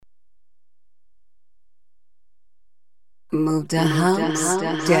Move the house,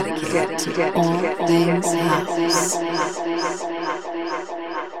 dedicated to all things house.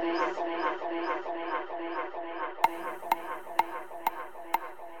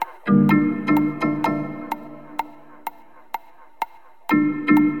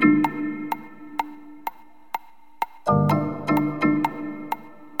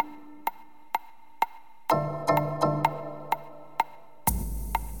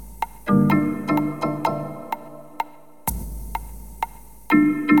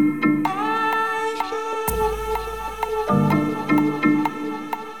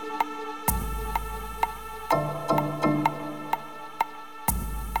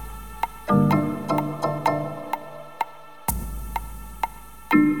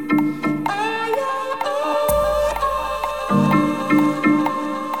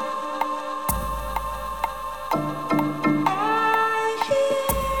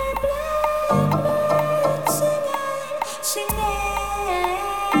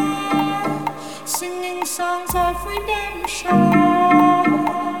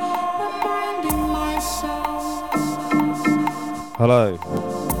 Hello.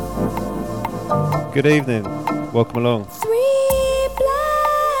 Good evening. Welcome along.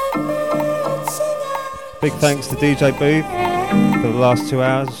 Big thanks to DJ Booth for the last 2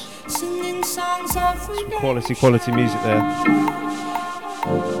 hours. Some quality music there.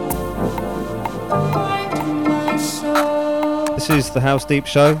 This is the House Deep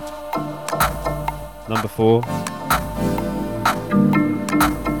Show, number 4.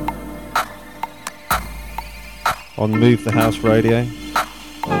 On Move the House Radio.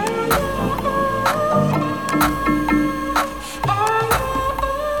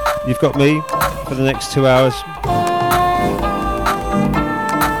 You've got me for the next 2 hours.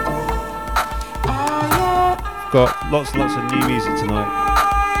 Got lots and lots of new music tonight.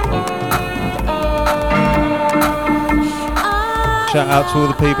 Shout out to all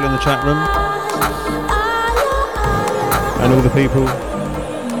the people in the chat room and all the people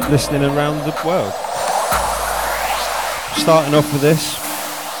listening around the world. Starting off with this.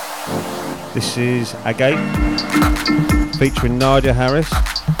 This is Agate featuring Nadia Harris,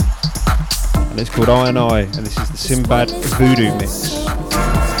 and it's called I and I, and this is the Sinbad Voodoo mix.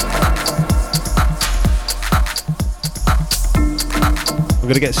 We're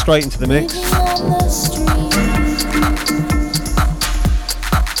going to get straight into the mix.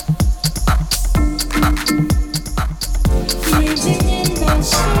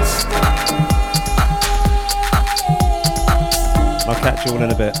 I'll catch you all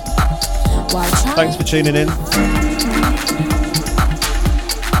in a bit. Thanks for tuning in.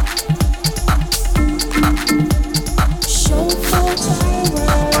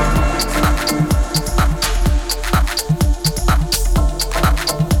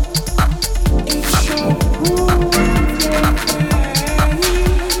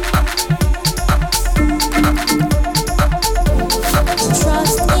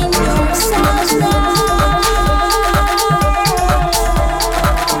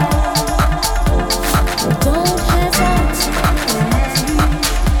 Don't hesitate.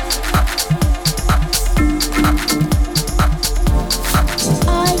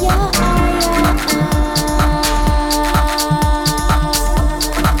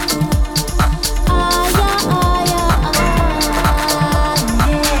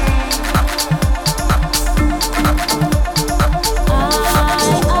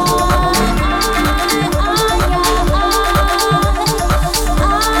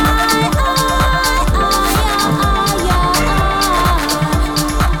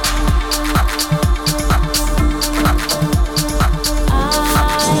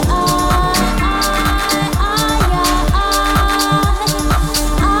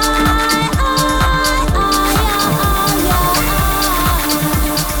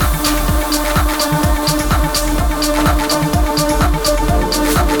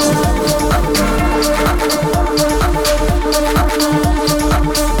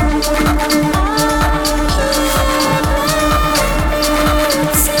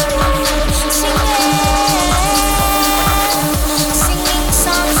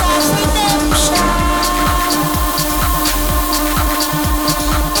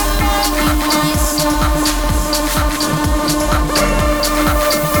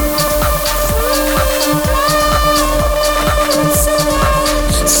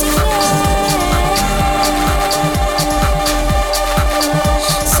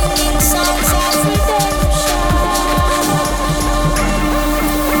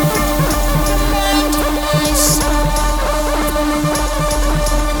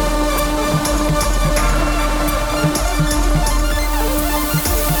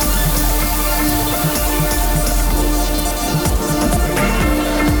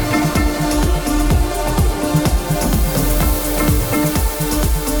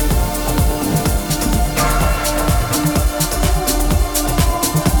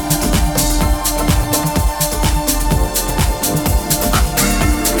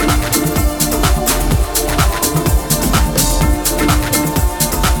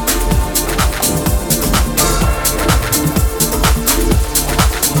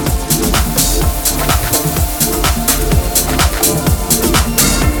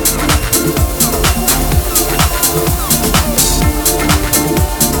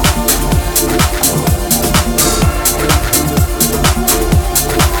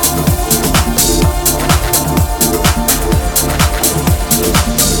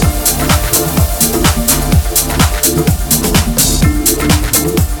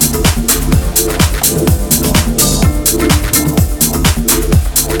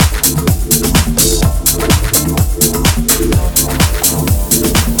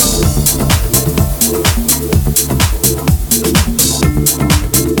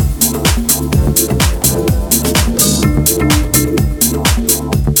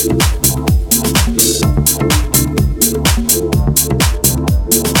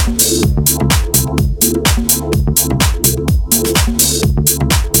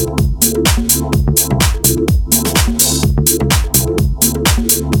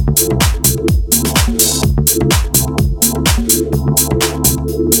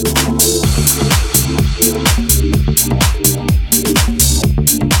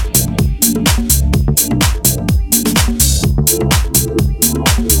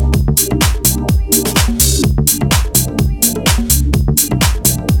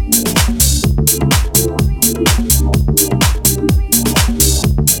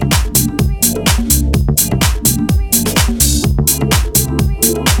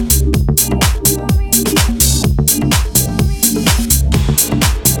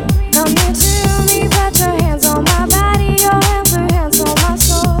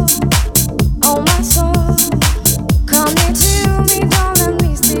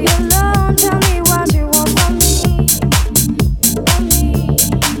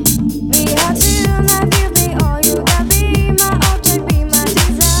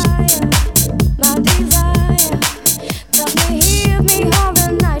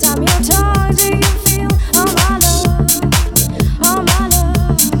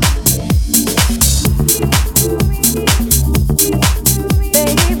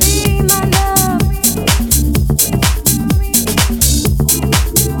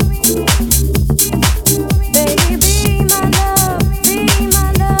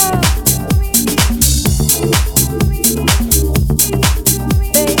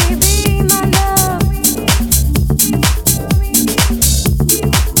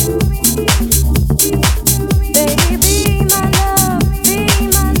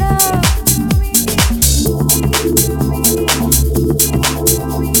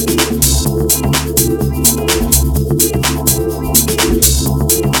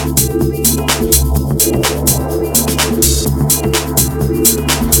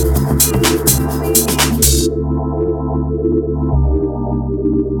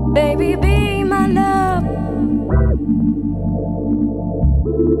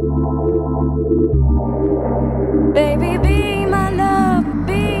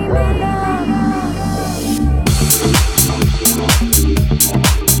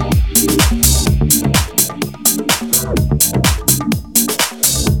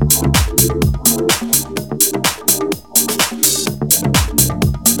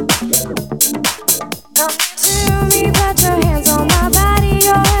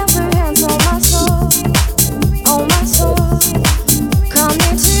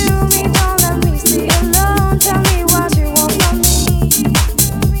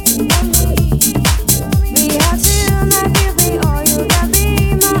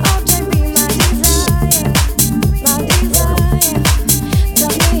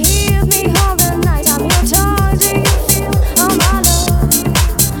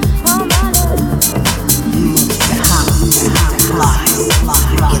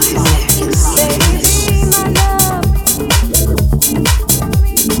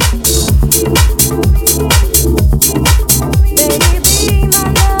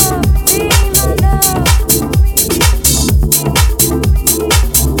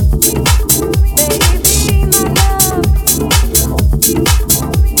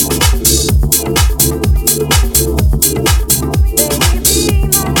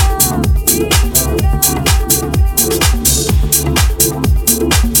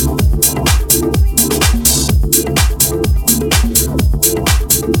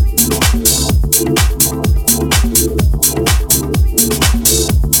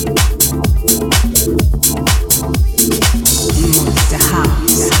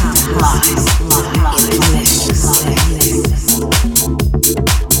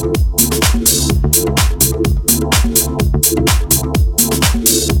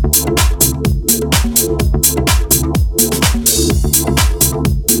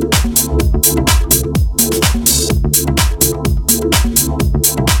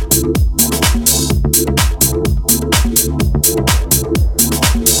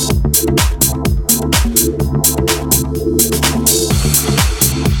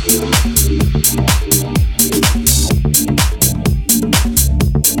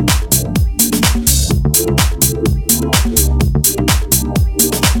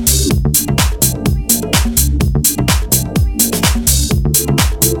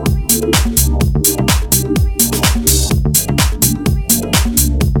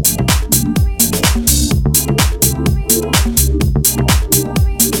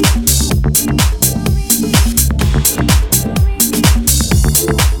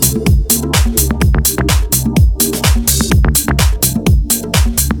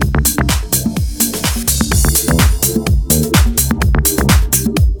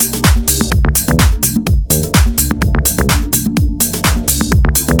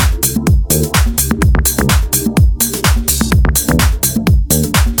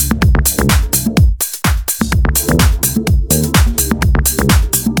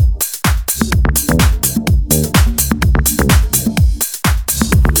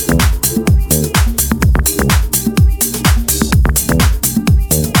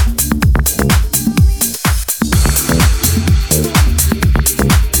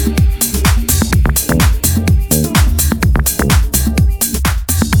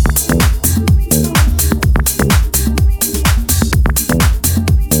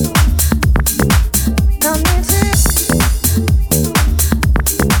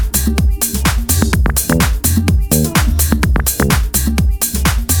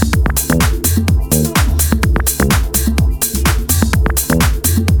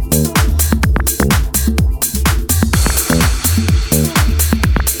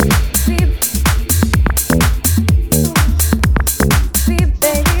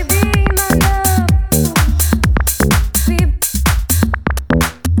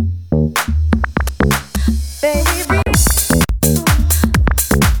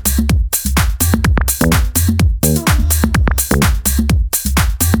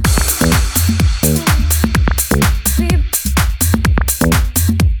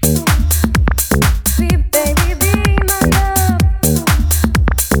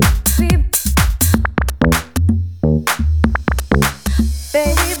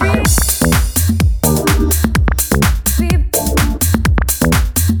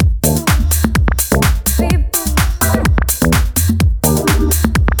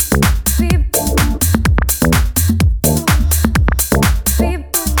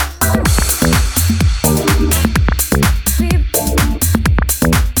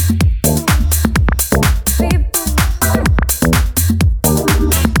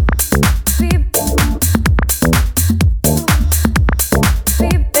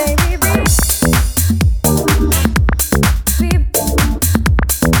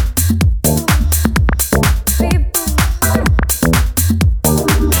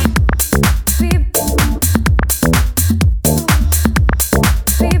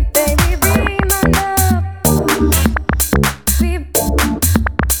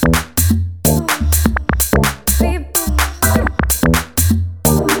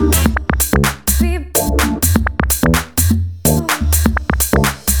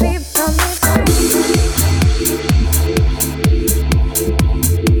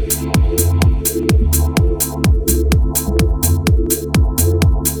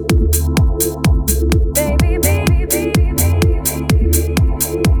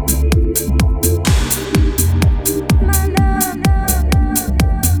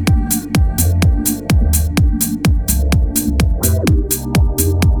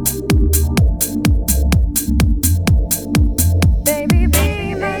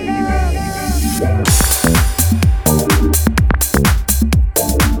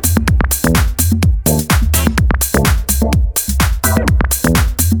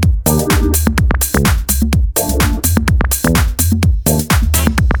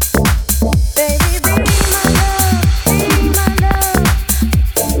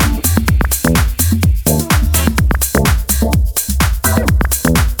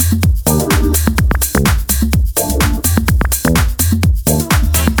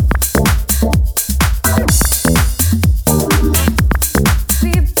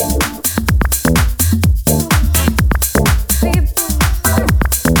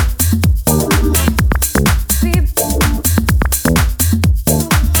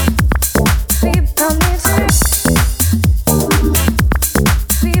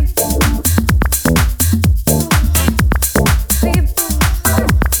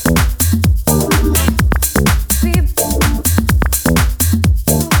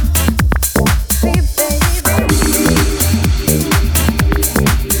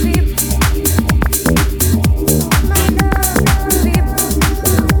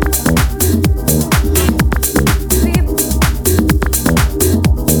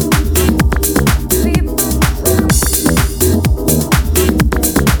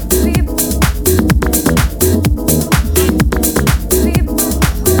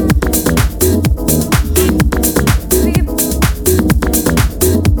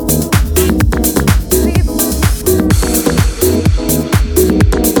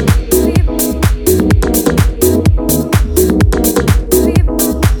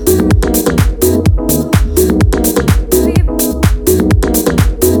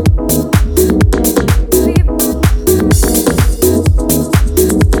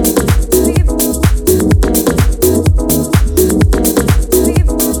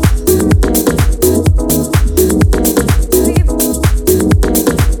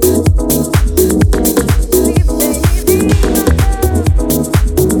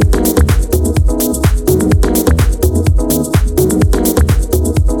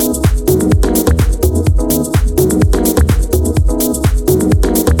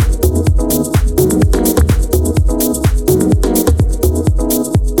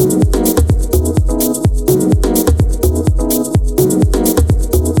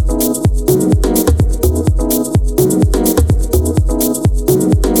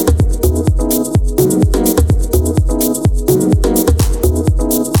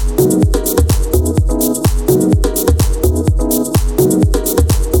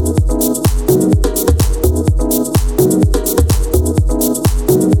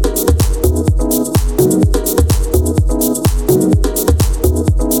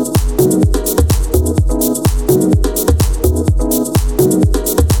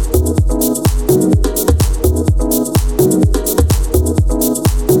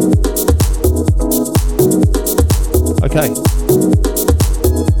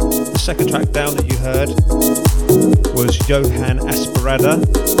 second track down that you heard was Johan Asperada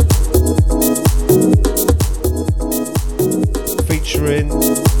featuring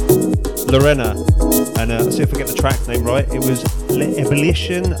Lorena, and let's see if we get the track name right. It was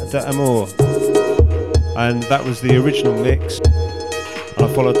L'Ebullition d'Amour, and that was the original mix, and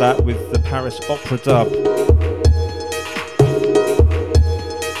I followed that with the Paris Opera dub.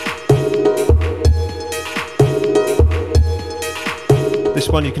 This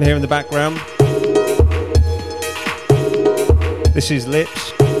one you can hear in the background. This is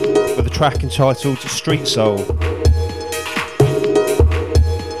Lips with a track entitled Street Soul.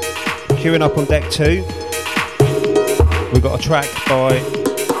 Queuing up on deck 2, we've got a track by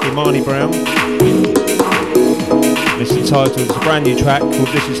Imani Brown. It's entitled, it's a brand new track called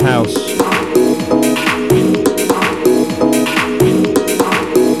This Is House.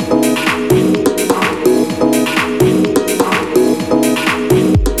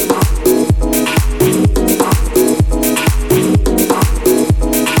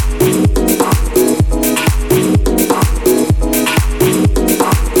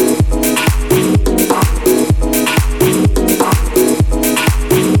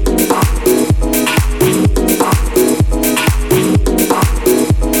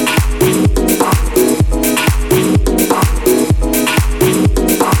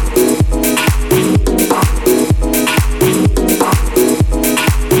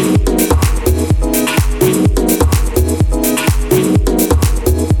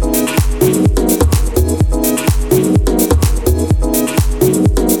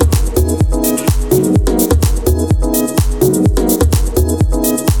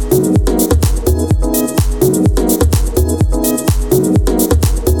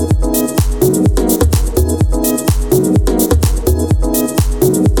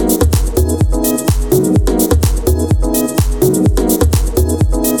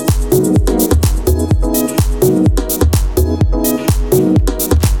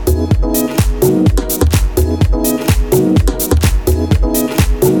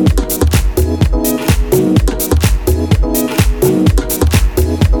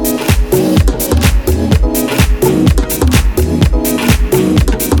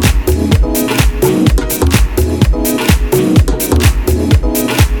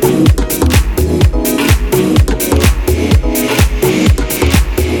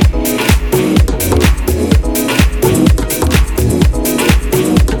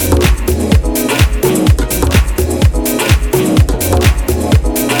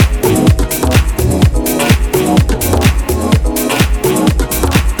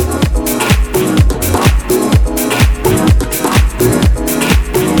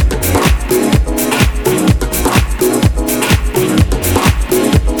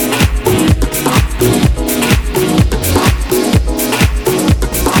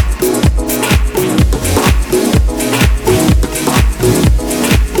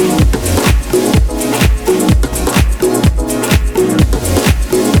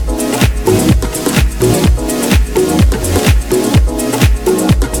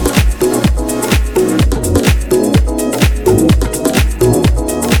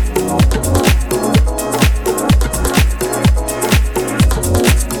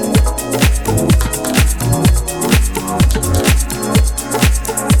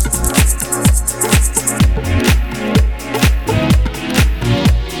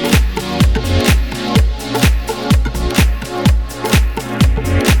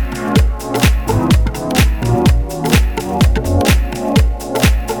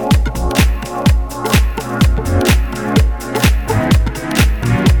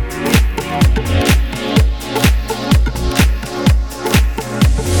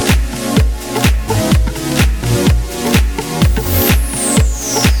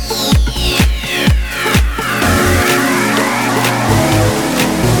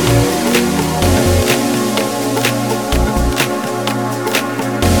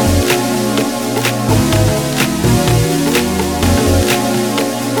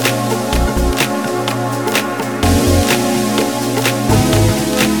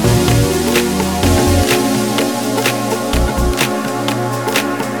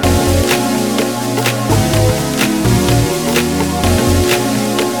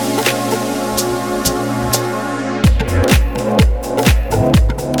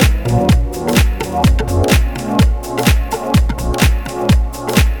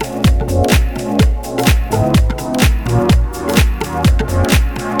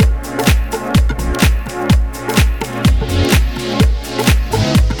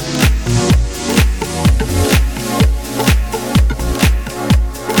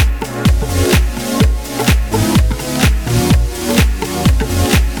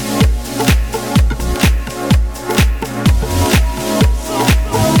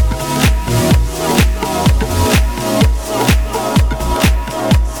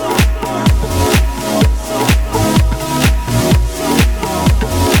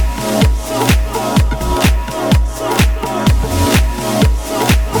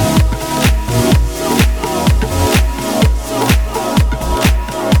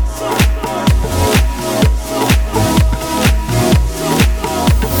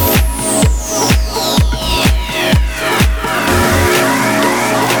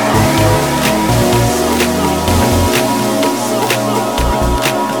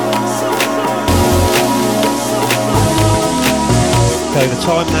 Okay, the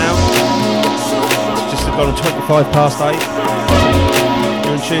time now, it's just gone on 25 past 8.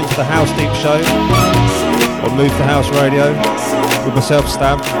 You're in tune to the House Deep Show on Move to House Radio with myself,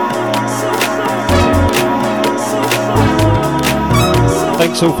 Stav.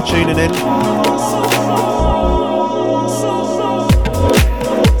 Thanks all for tuning in.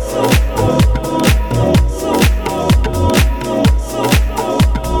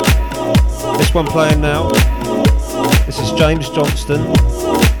 This one playing now. This is James Johnston,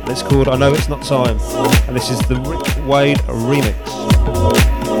 and it's called I Know It's Not Time, and this is the Rick Wade remix.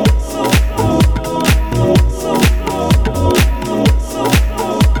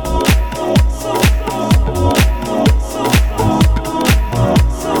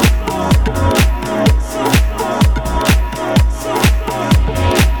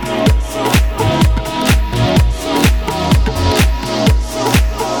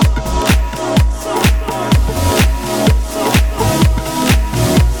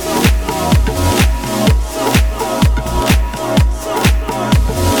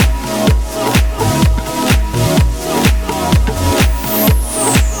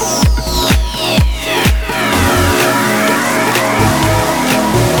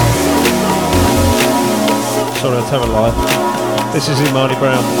 Tell a lie. This is Imani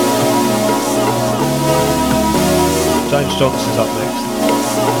Brown. James Johnson's up next.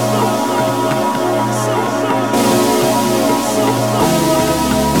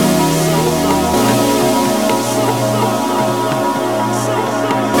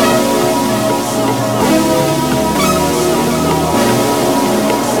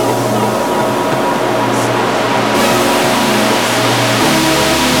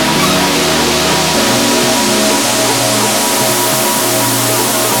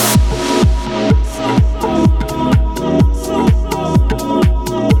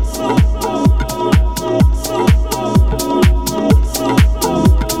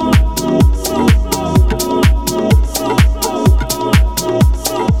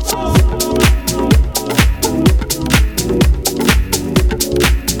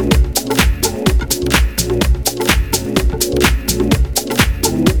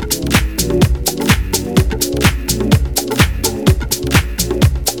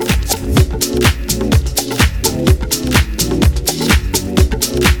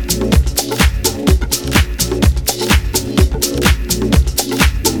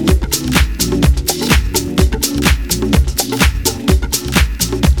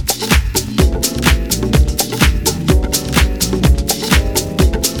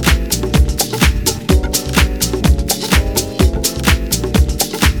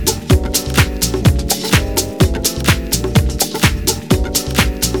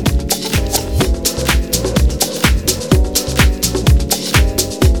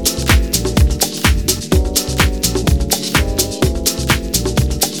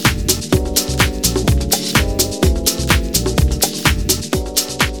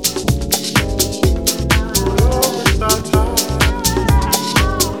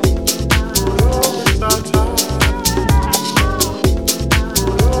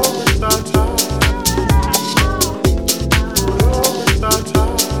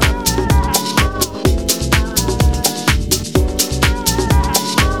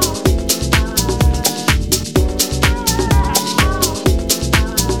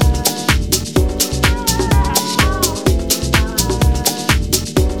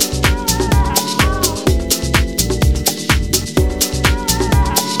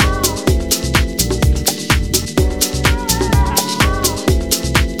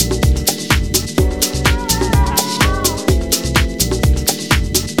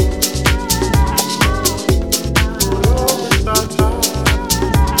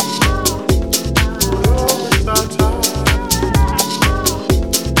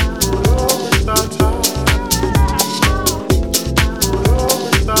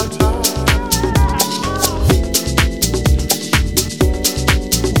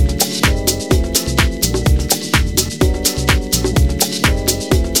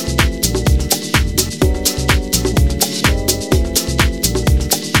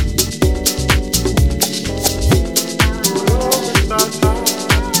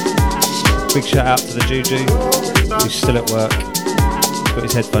 Big shout out to the Juju, who's still at work. He's got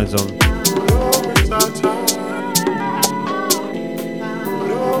his headphones on.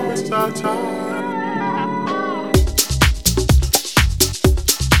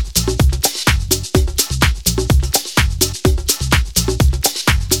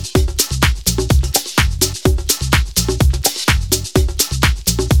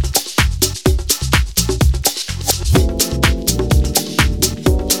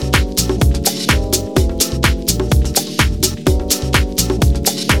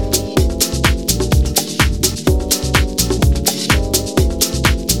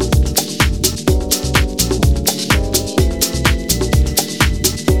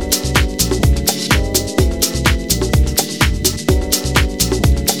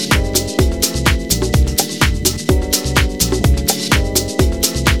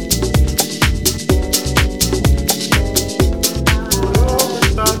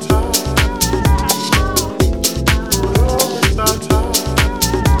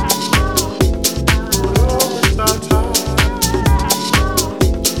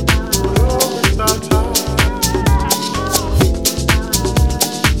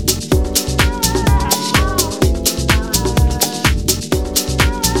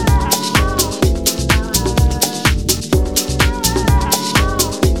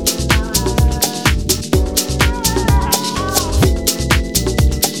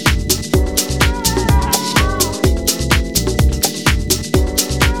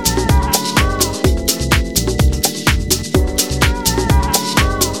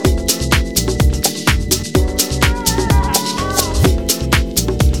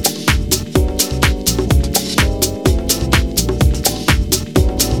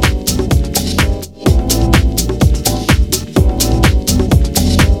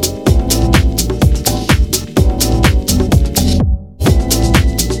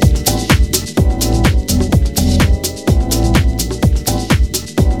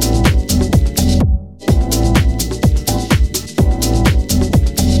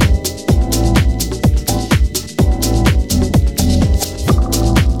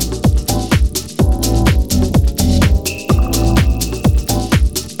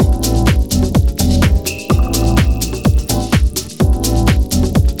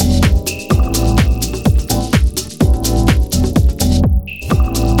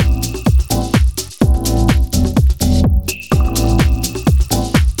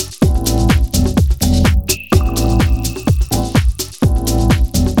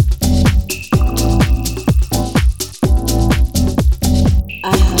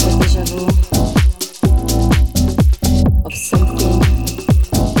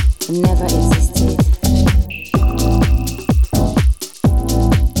 never existed.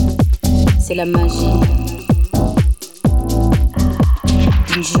 C'est la magie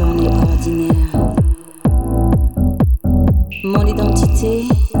d'une journée ordinaire. Mon identité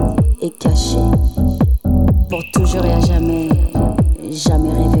est cachée, pour toujours et à jamais, jamais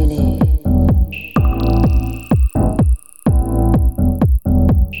révélée.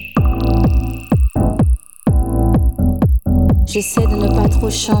 J'essaie de ne pas trop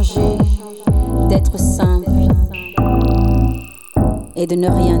changer, d'être simple et de ne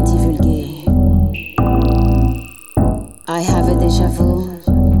rien divulguer. I have a déjà vu,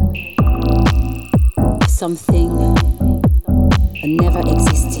 something never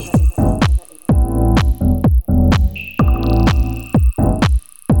existed.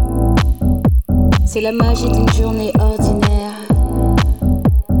 C'est la magie d'une journée ordinaire.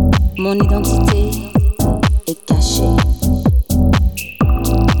 Mon identité est cachée.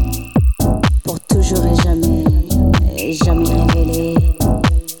 Pour toujours et jamais révélée.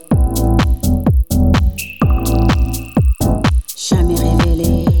 Jamais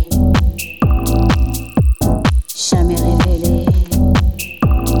révélée. Jamais révélée.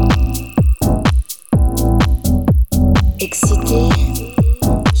 Excité,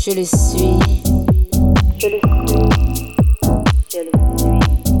 je le suis. Je le suis.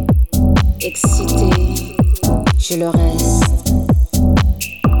 Excité, je le reste.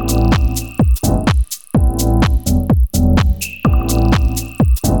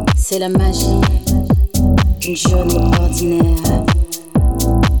 C'est la magie d'une journée ordinaire.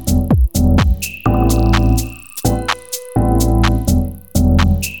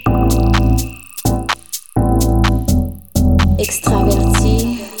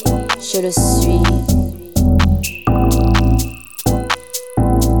 Extraverti, je le suis.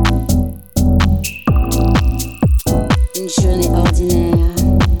 Une journée ordinaire.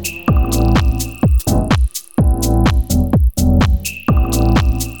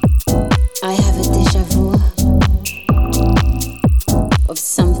 I have a déjà vu of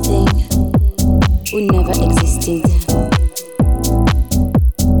something who never existed.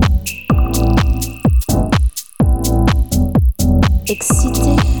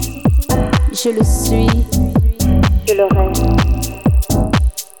 Excité, je le suis, je le reste.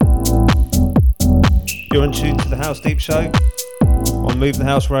 You're in tune to the House Deep Show on Move the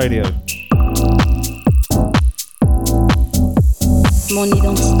House Radio. Mon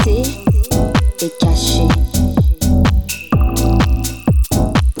identité est cachée.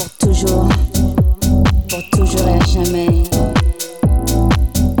 Pour toujours et à jamais.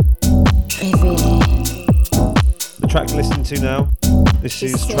 Révélée. The track you're listening to now, this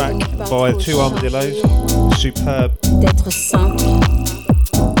is track by Two Armadillos, superb D'être simple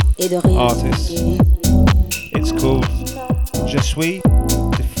et de rien artist. divulguer. It's called Je suis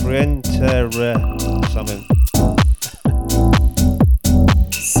différente something.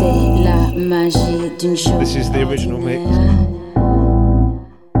 C'est la magie d'une journée. This is the original mix. ordinaire.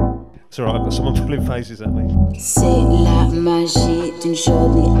 It's alright, I've got someone pulling faces at me. C'est la magie d'une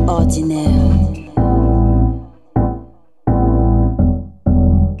journée ordinaire.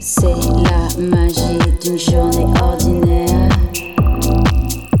 C'est la magie d'une journée ordinaire.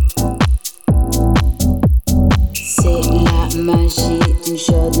 C'est la magie d'une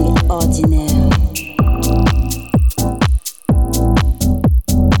journée ordinaire.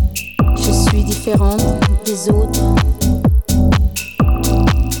 Je suis différente des autres.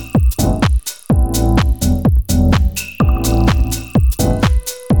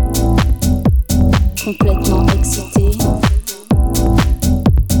 Complètement excitée.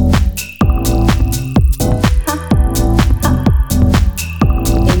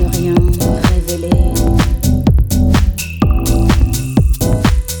 Et ne rien révéler.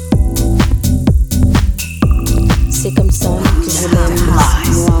 C'est comme ça que je l'aime, moi.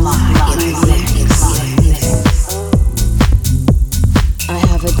 I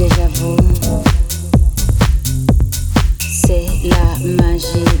have a déjà vu. C'est la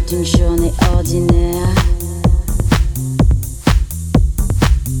magie d'une journée ordinaire.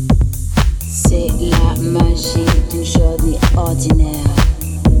 C'est la magie d'une journée ordinaire.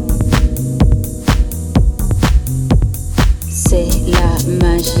 C'est la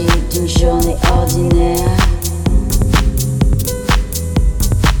magie d'une journée ordinaire.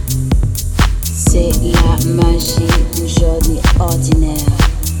 C'est la magie d'une journée ordinaire.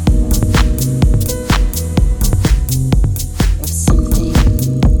 Of something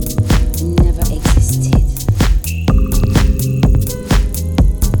never existed.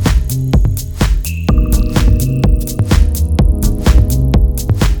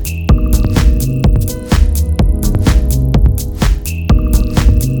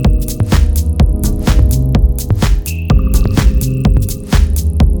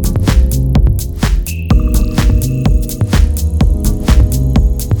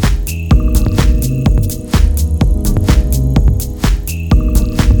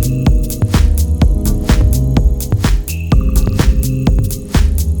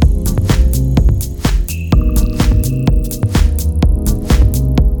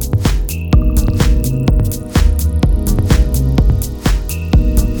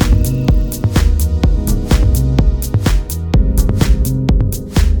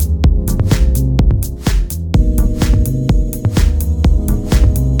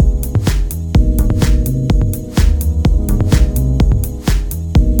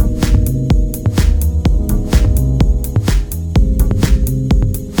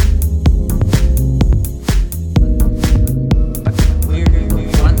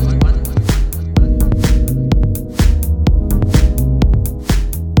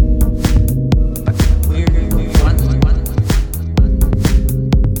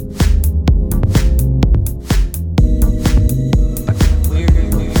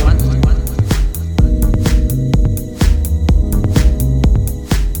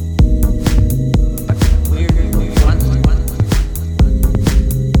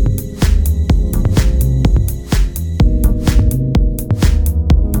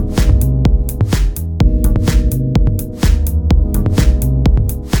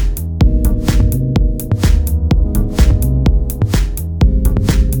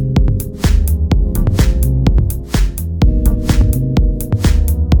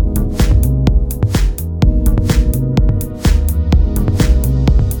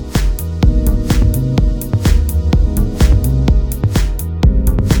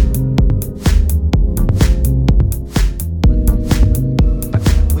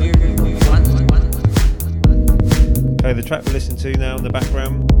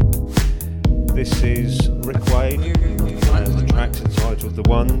 background. This is Rick Wade, and the track's entitled The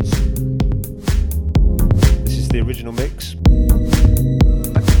Ones. This is the original mix.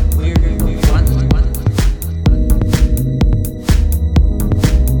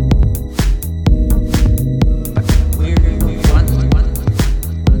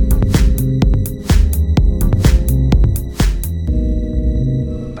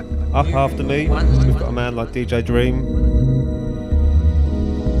 Up after me, we've got a man like DJ Dream.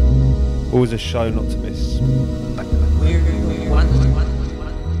 Always a show not to miss.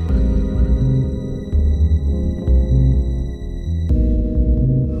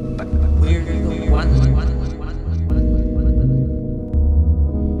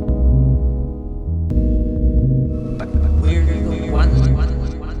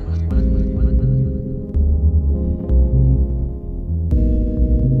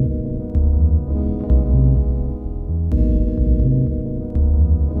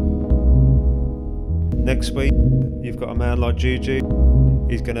 Next week, you've got a man like Juju.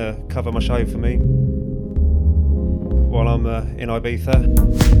 He's going to cover my show for me while I'm in Ibiza.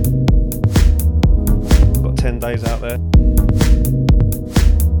 Got 10 days out there.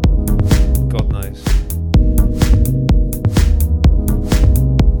 God knows.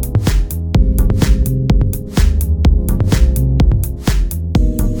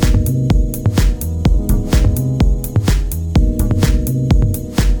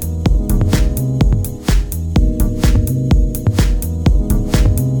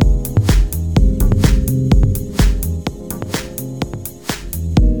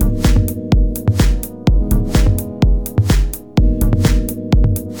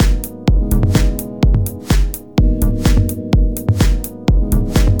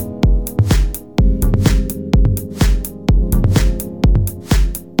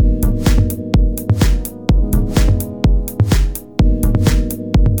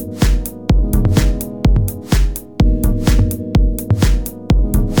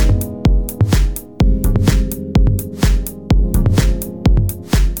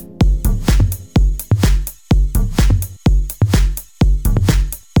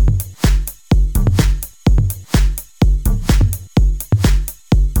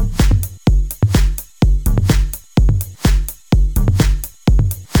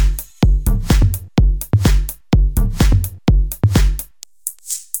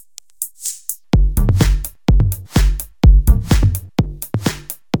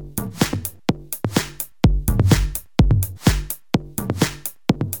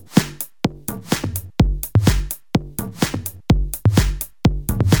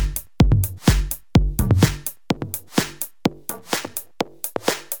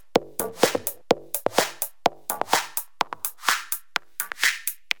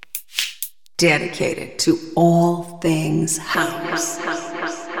 Dedicated to all things house.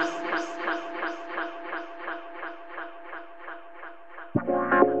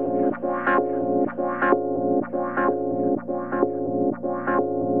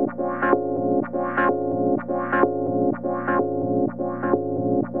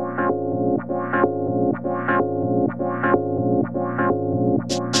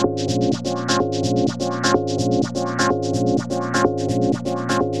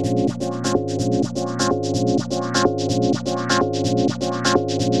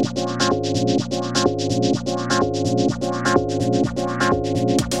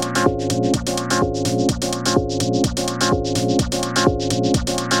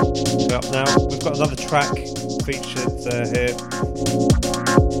 Track featured here.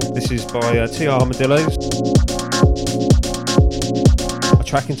 This is by TR Armadillos. A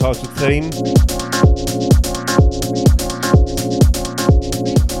track entitled Theme.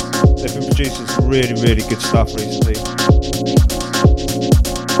 They've been producing some really, really good stuff recently.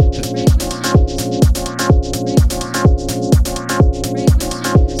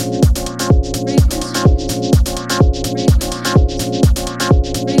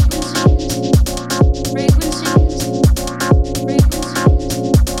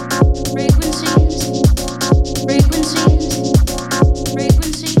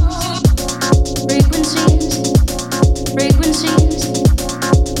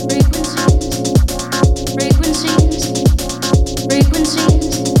 Frequencies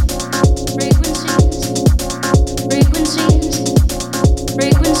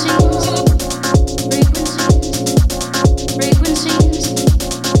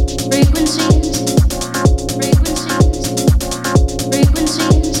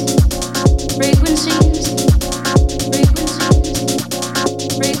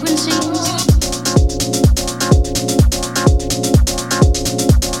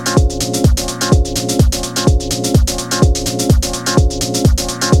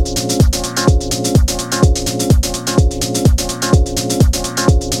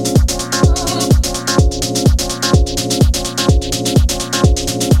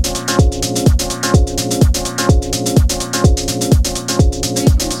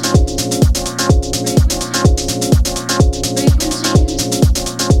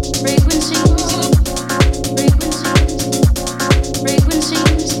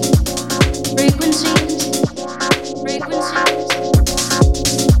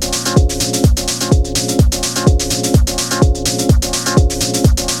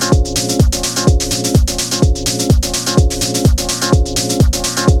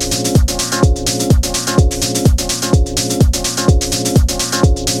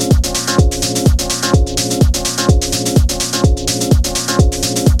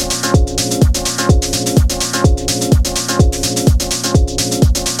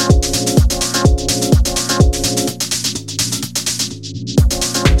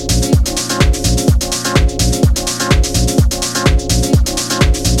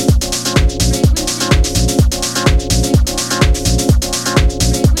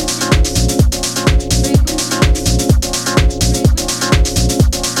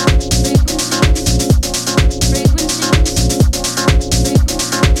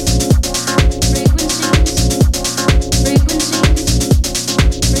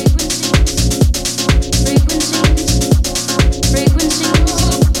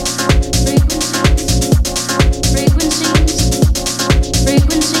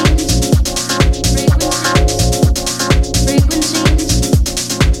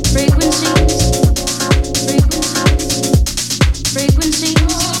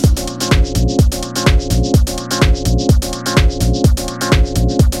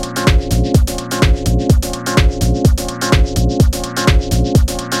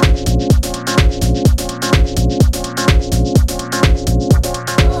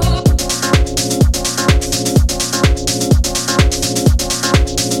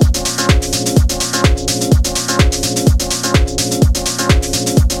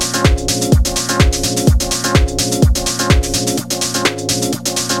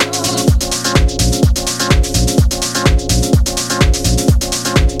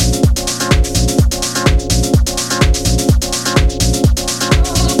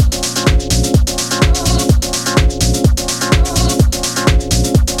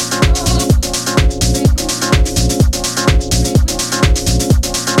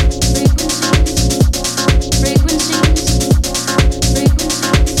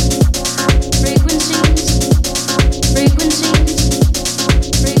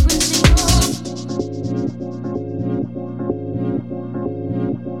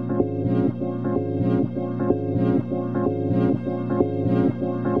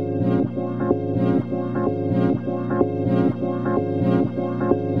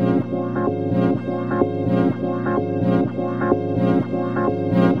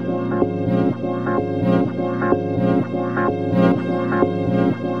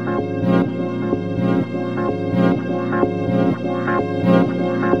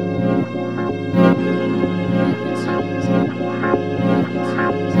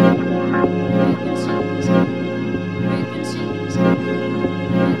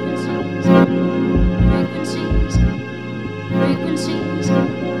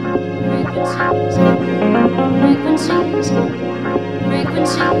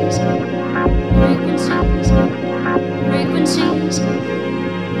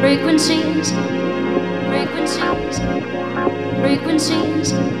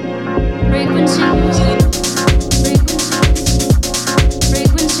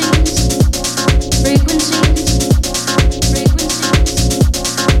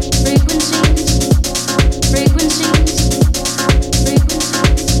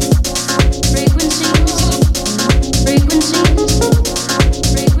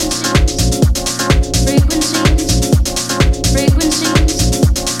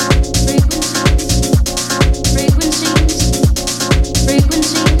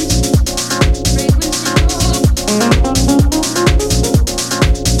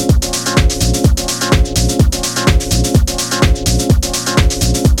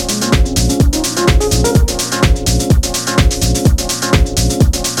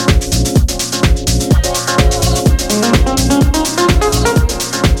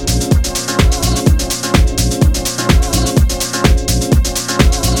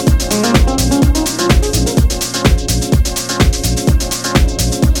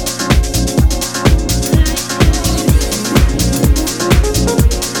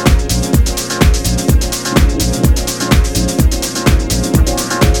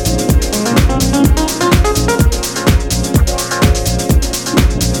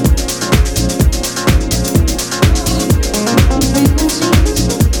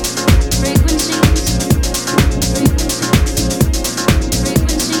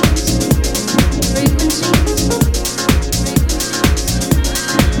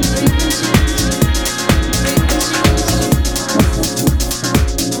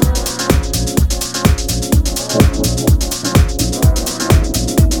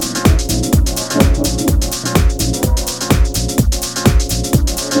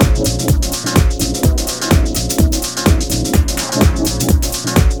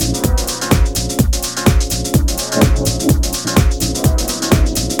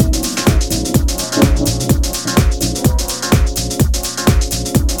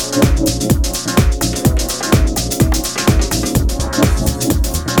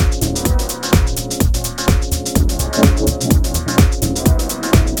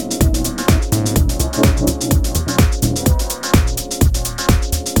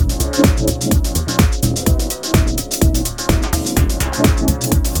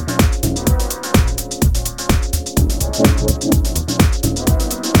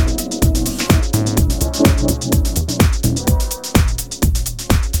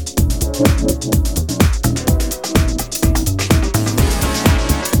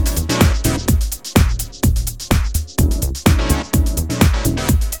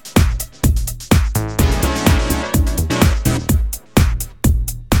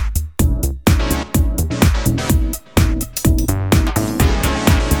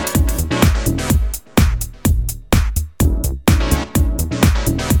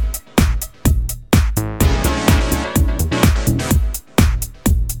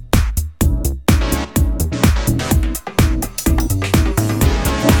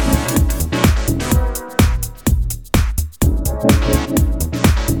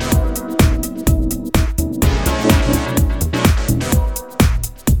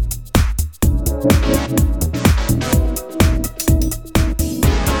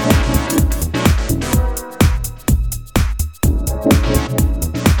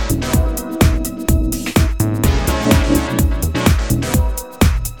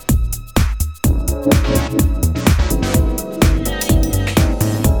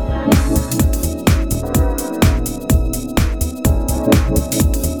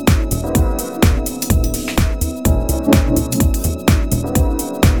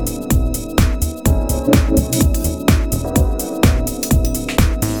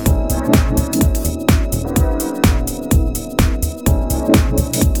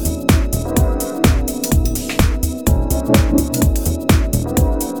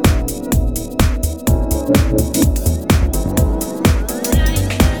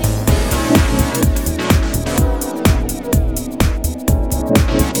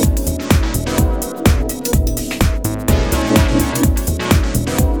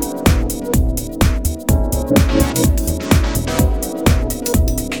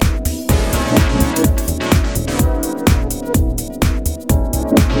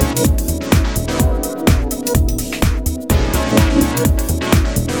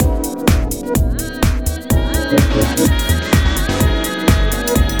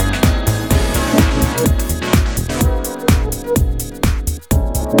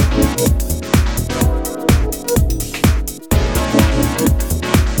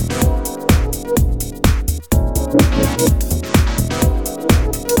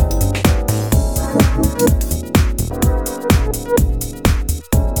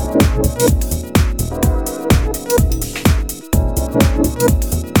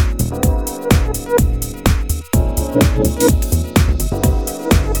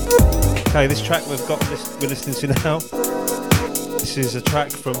Okay, this track we're listening to now. This is a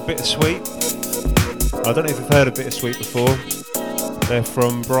track from Bittersweet. I don't know if you've heard of Bittersweet before. They're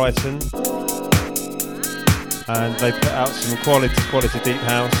from Brighton, and they put out some quality deep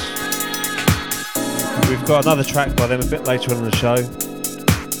house. We've got another track by them a bit later on in the show.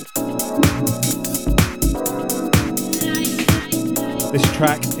 This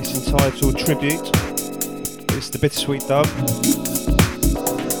track is entitled Tribute. It's the Bittersweet dub,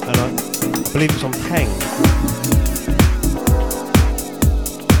 and I believe it's on Peng.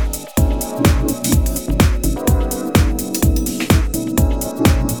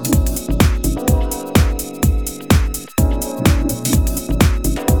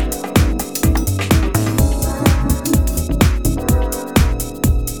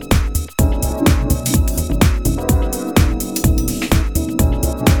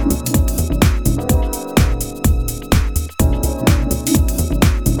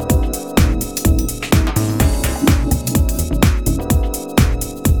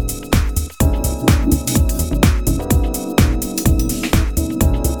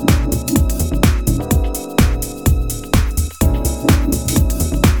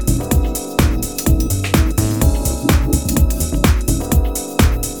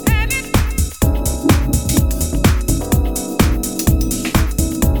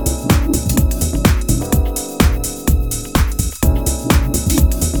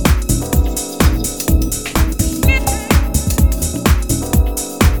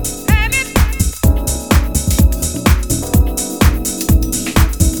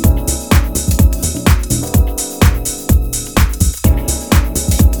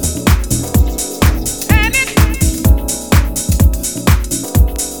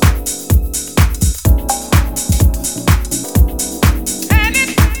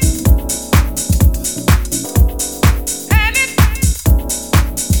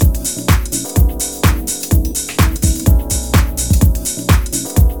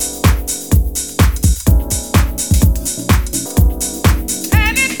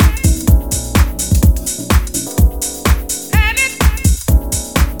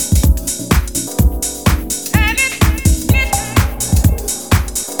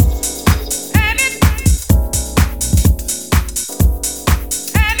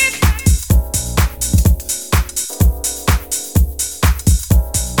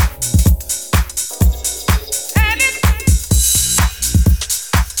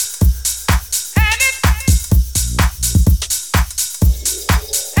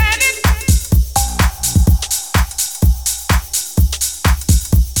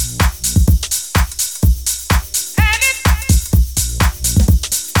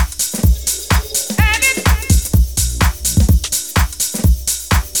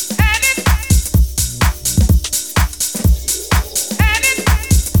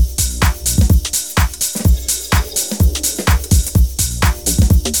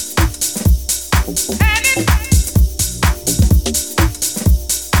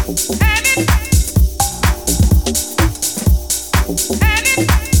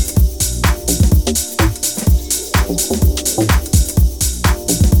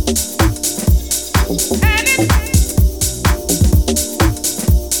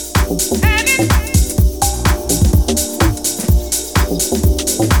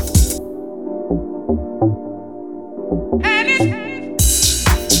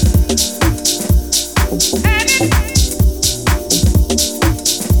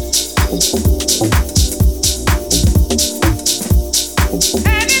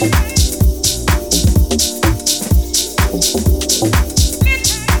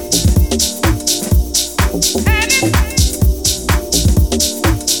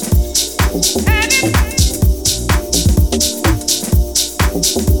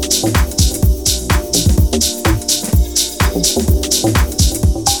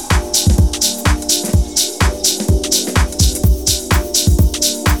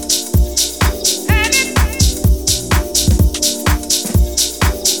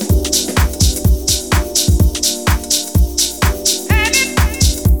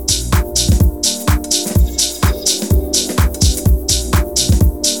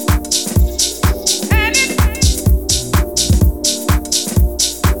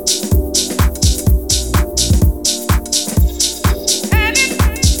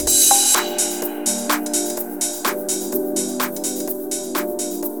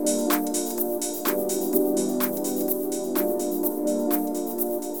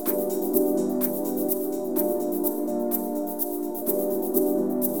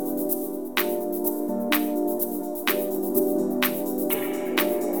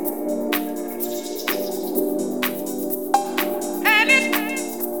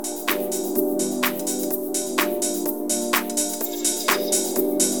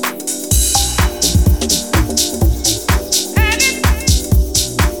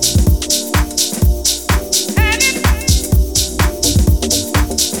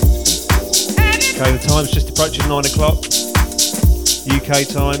 Okay, the time's just approaching 9 o'clock UK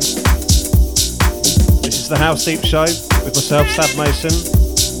time. This is the House Deep Show with myself, Stav Mason,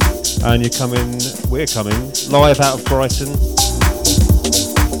 and we're coming live out of Brighton.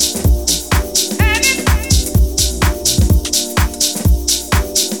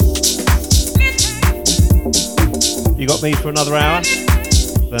 You got me for another hour,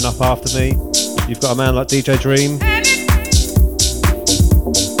 then up after me you've got a man like DJ Dream.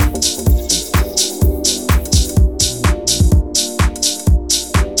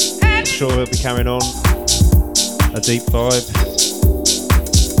 I'm sure he'll be carrying on a deep vibe.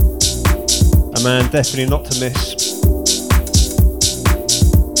 A man definitely not to miss.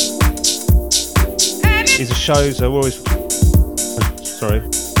 His shows are always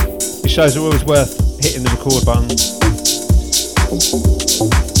worth hitting the record button.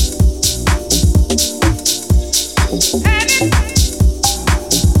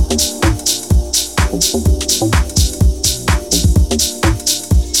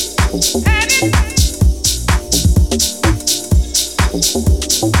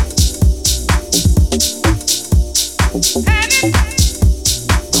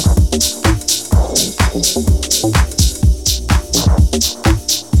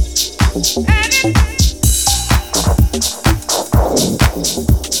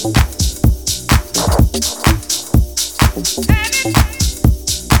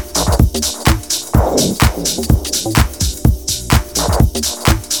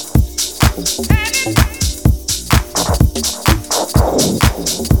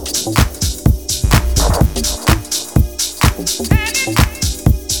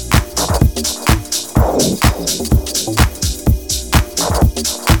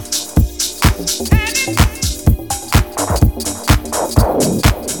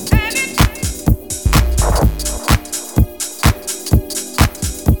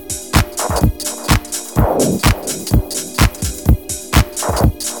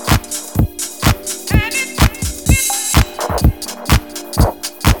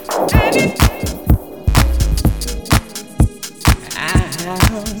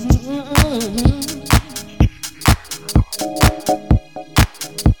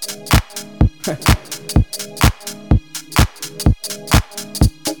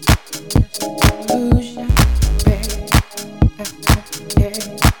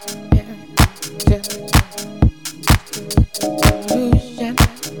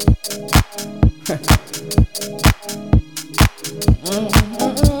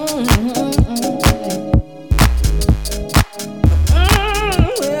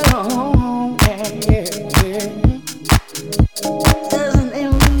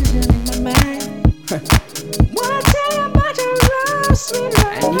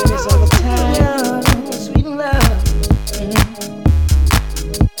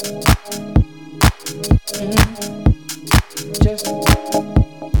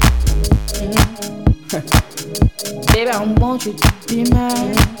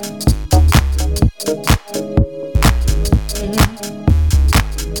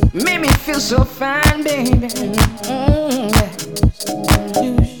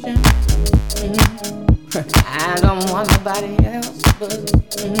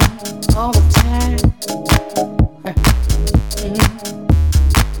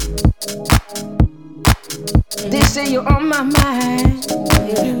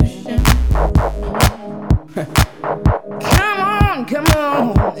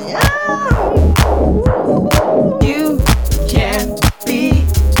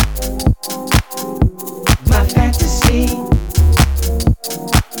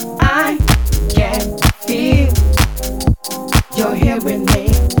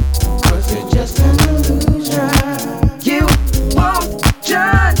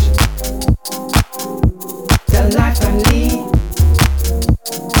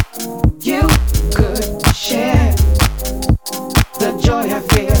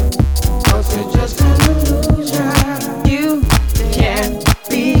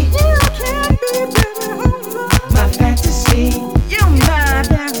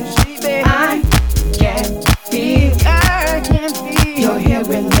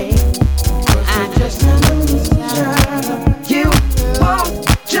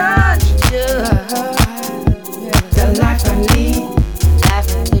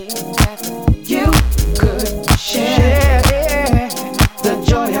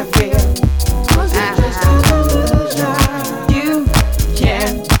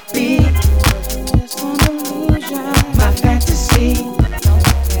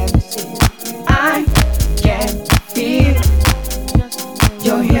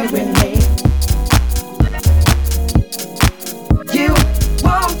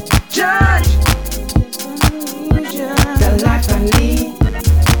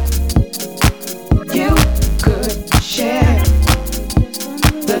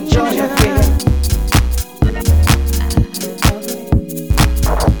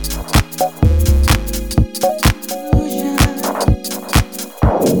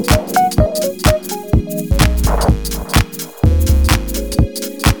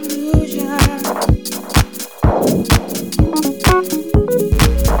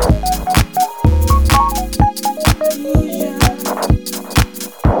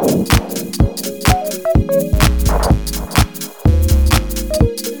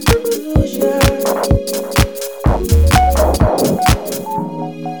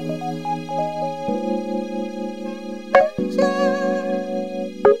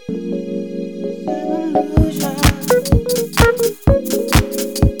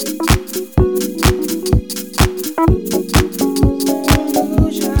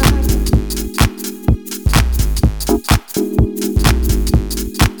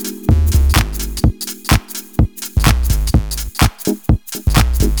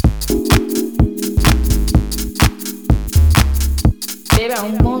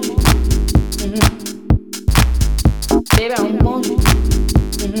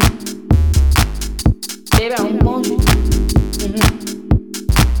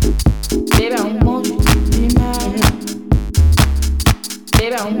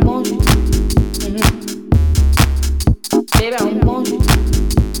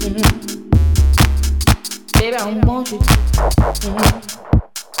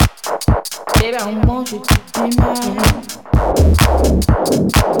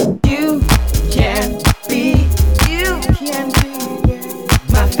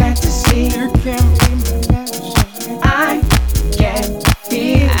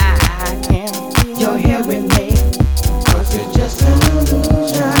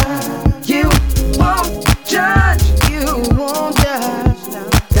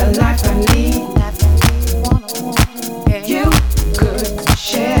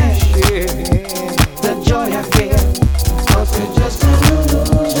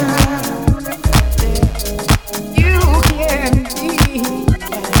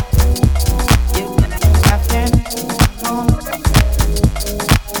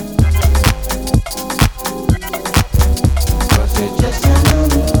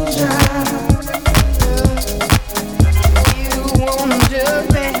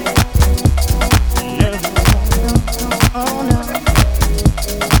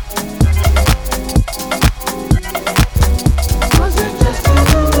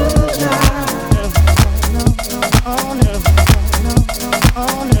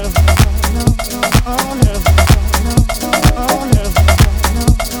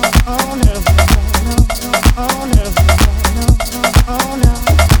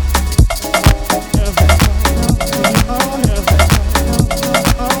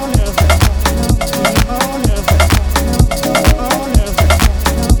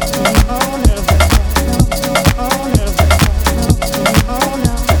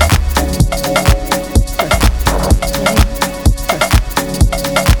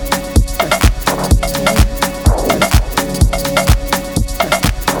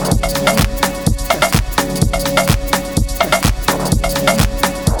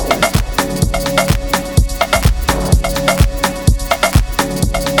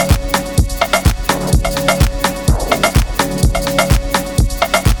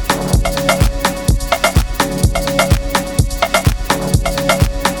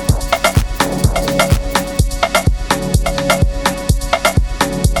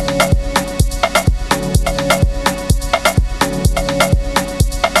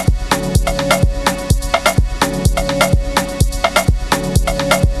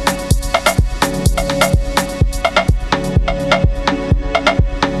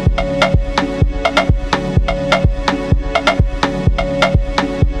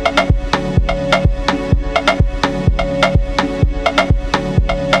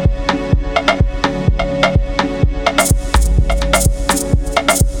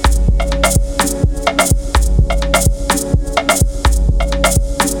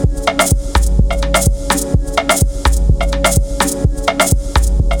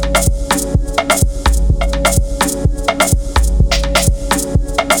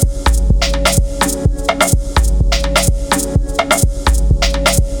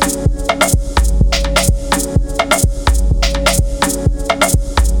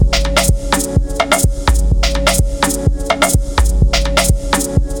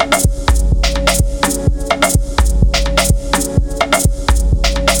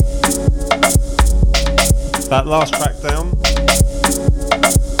 That last track down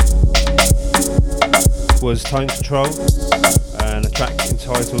was Tone Control and a track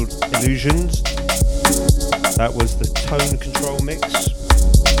entitled Illusions. That was the Tone Control mix.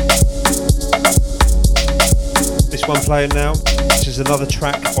 This one playing now, this is another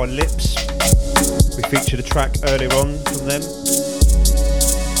track by Lips. We featured a track earlier on from them.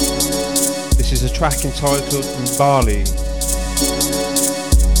 This is a track entitled Mbali.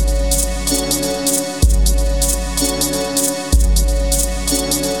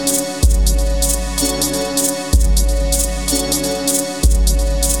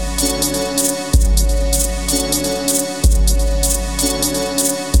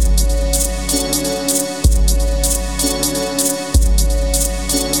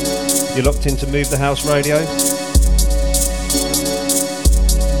 You're locked into Move the House Radio.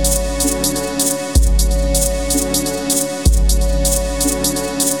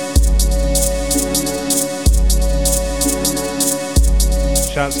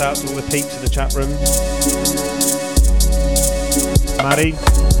 Shouts out to all the peeps in the chat room. Maddie,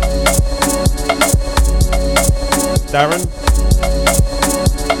 Darren,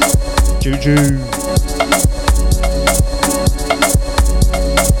 Juju.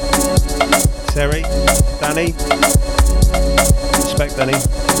 Danny. Respect, Danny.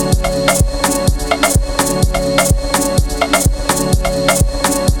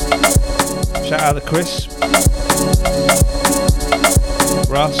 Shout out to Chris,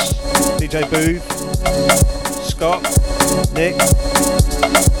 Russ, DJ Booth, Scott, Nick,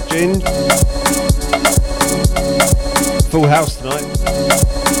 Gin. Full house tonight.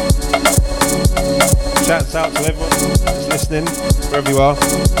 Shouts out to everyone that's listening, wherever you are.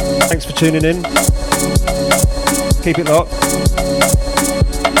 Thanks for tuning in. Keep it locked.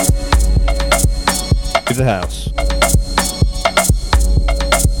 With the house.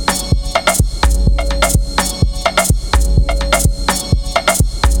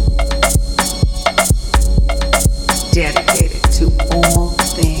 Dedicated to all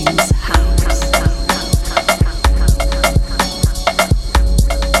things house.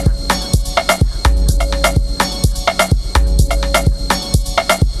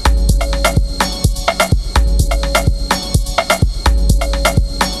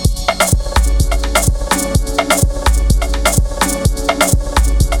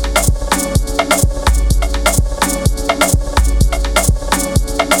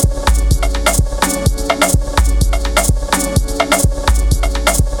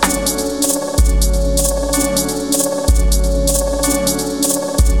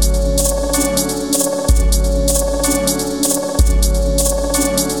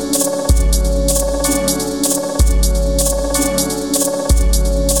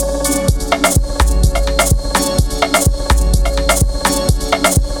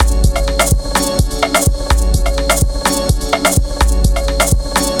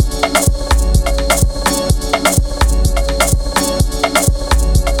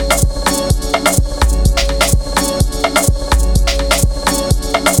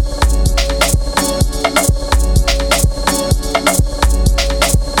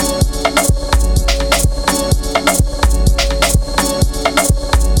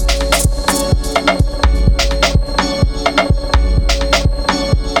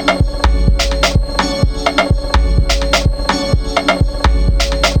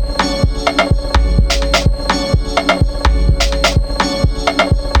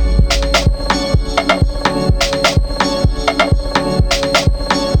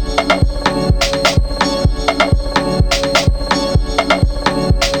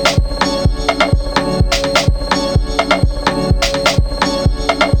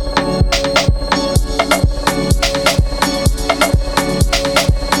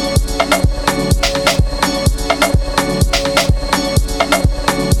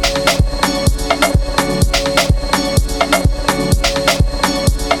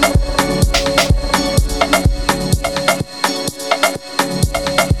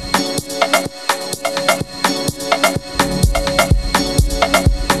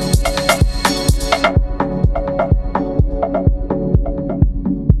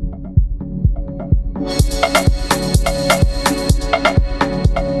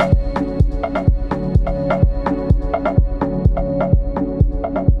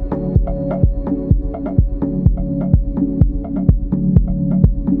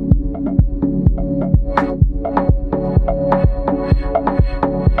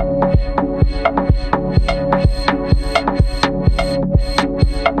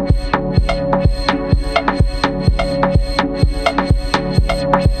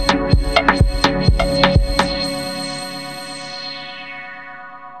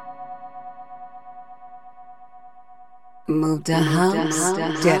 Move the house,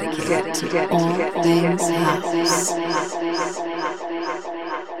 dedicated to all things house.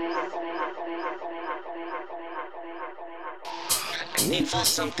 I need for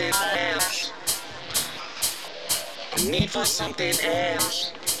something else. I need for something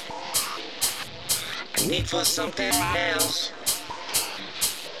else. I need for something else.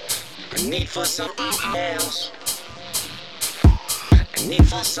 I need for something else. I need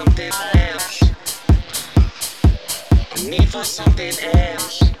for something else. I need for something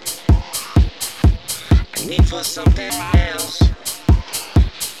else. I need for something else.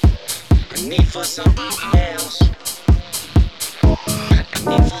 I need for something else. I need for something else. I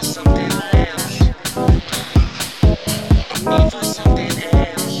need for something else. I need for something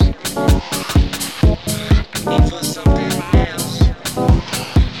else. I need for something else.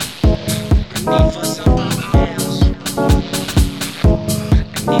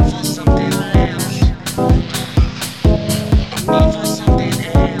 I need for something else. I need for something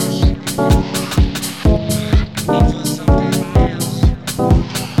else. I need for something else.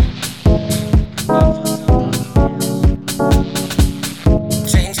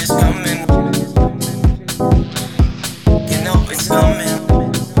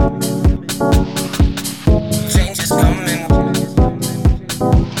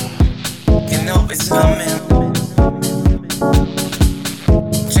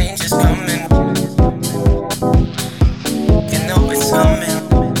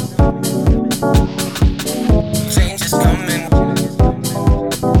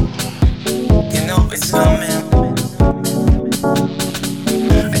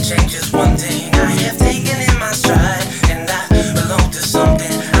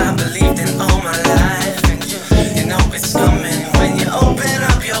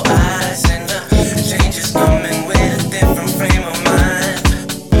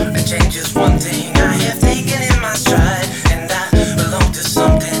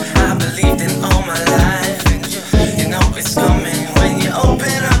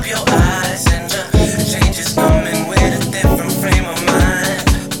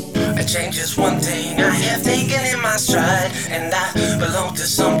 and just one thing I have taken in my stride, and I belong to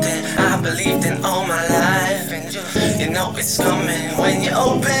something I believed in all my life. And you know it's coming when you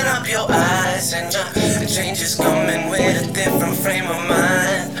open up your eyes, and the change is coming with a different frame of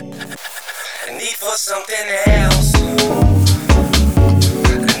mind. A need for something else. A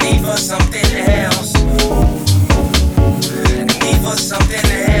need for something else. A need for something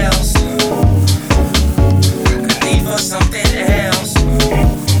else. A need for something else. A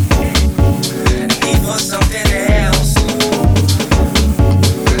need for something else.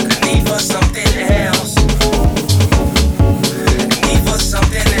 A need for something else. A need for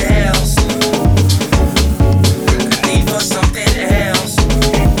something else. A need for something else. A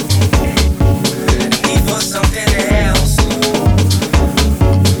need for something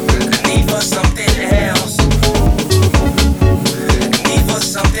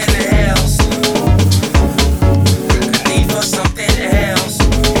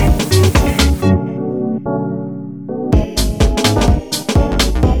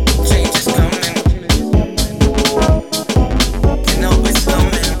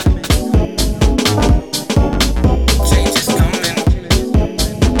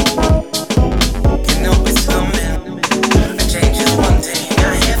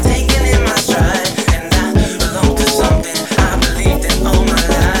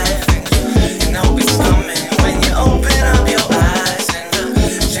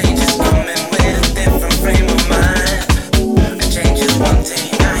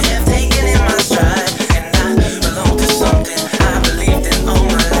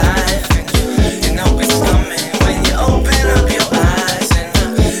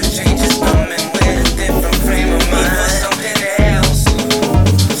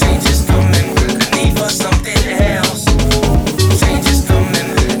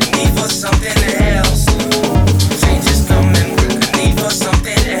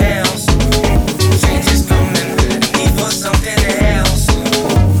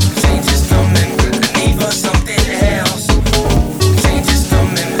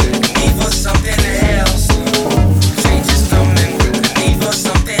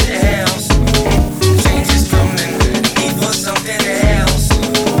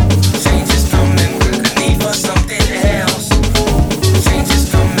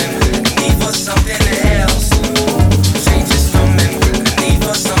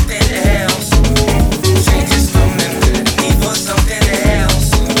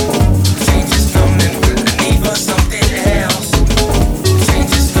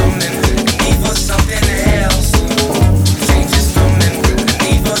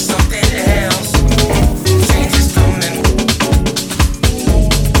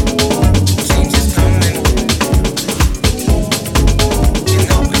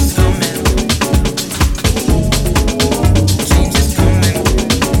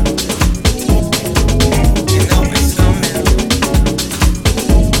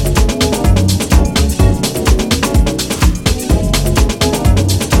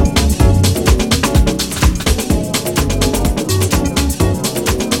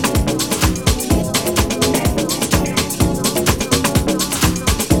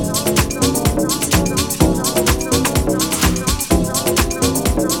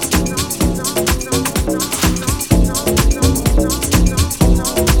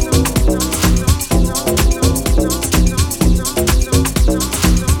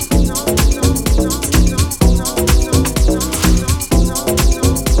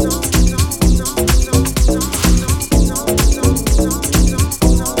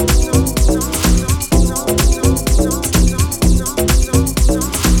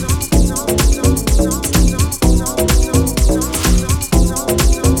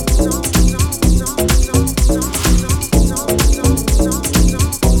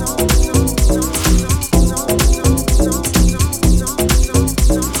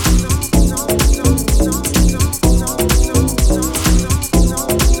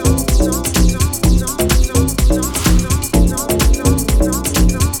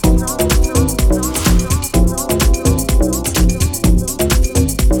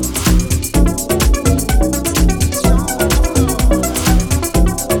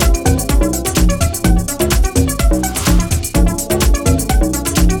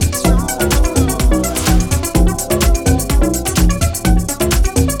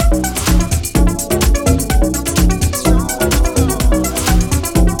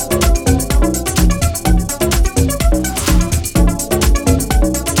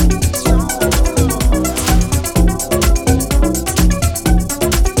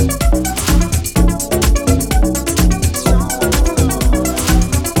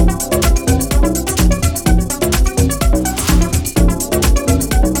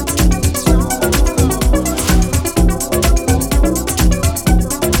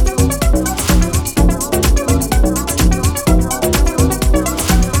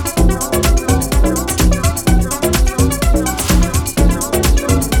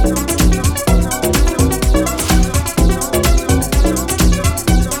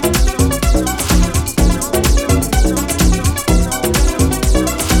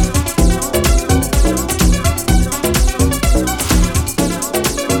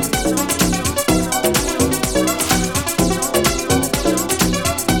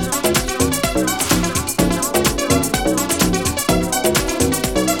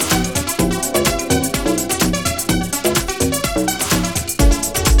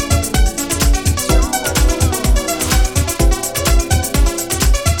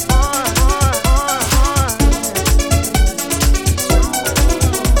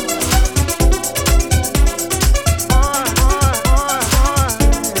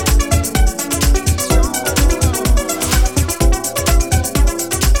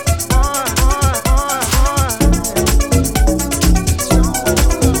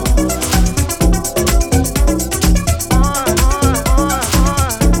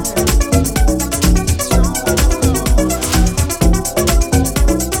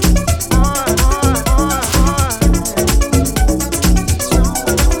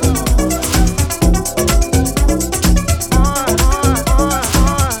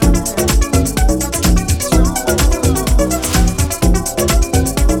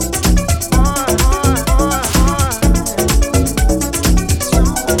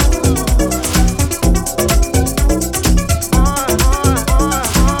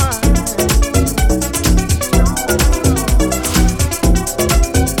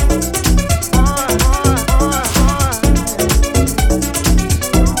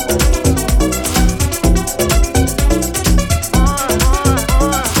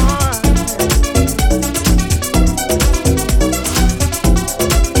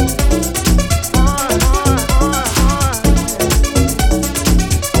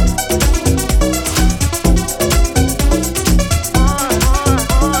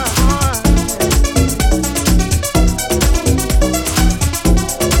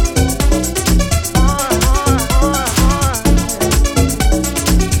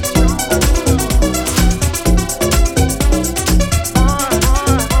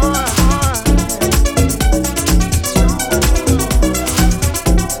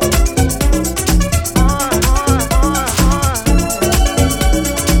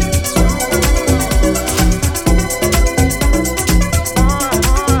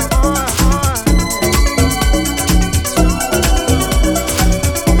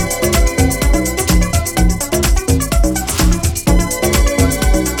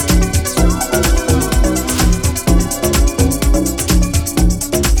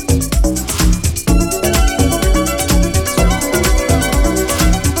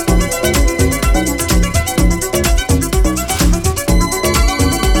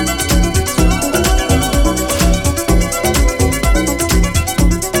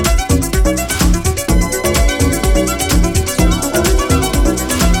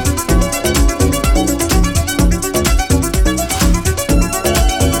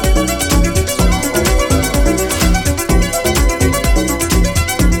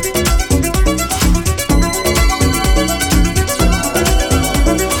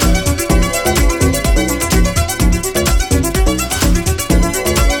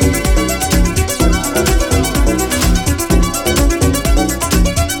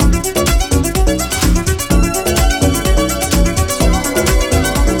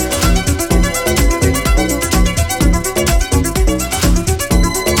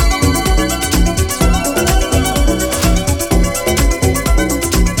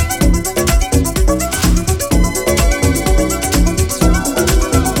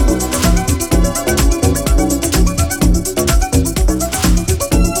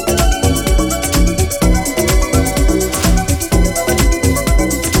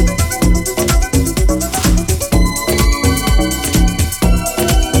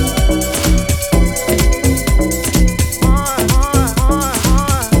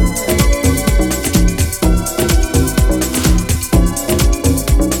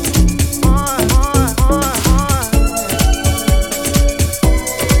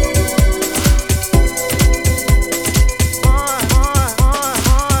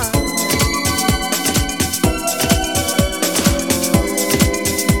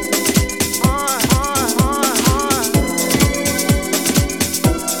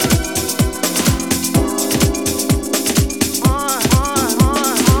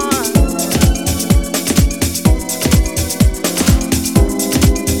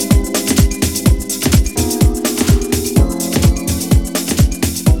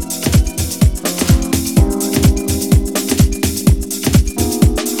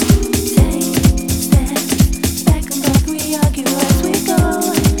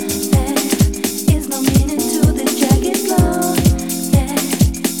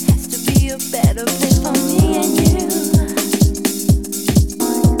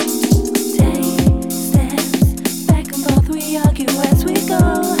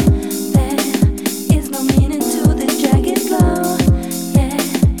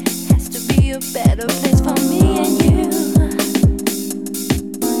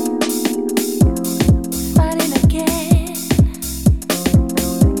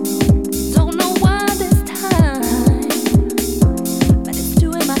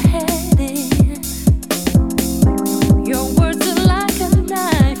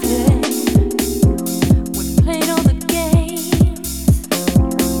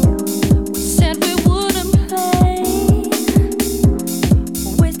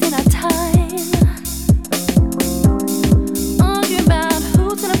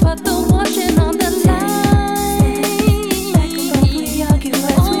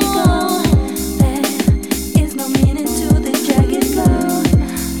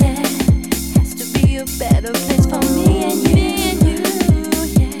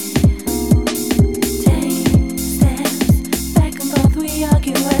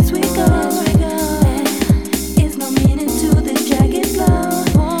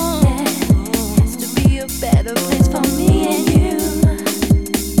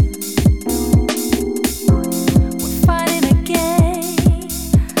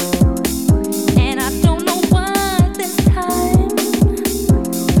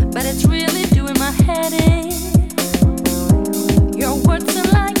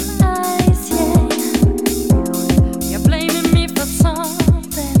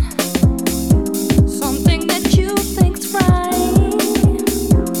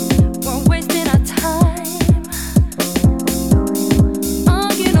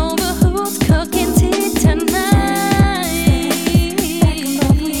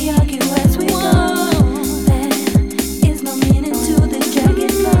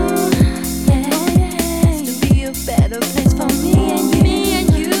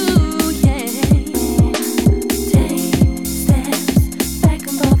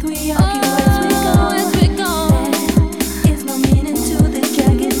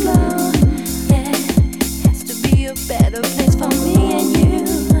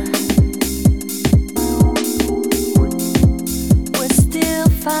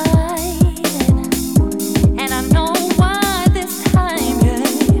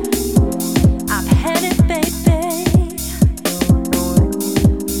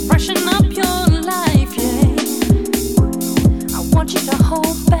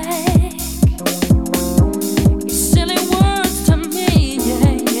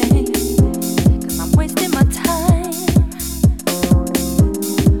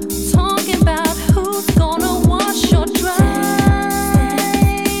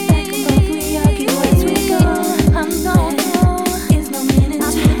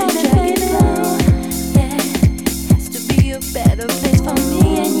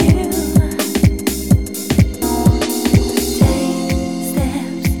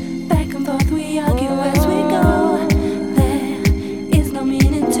Back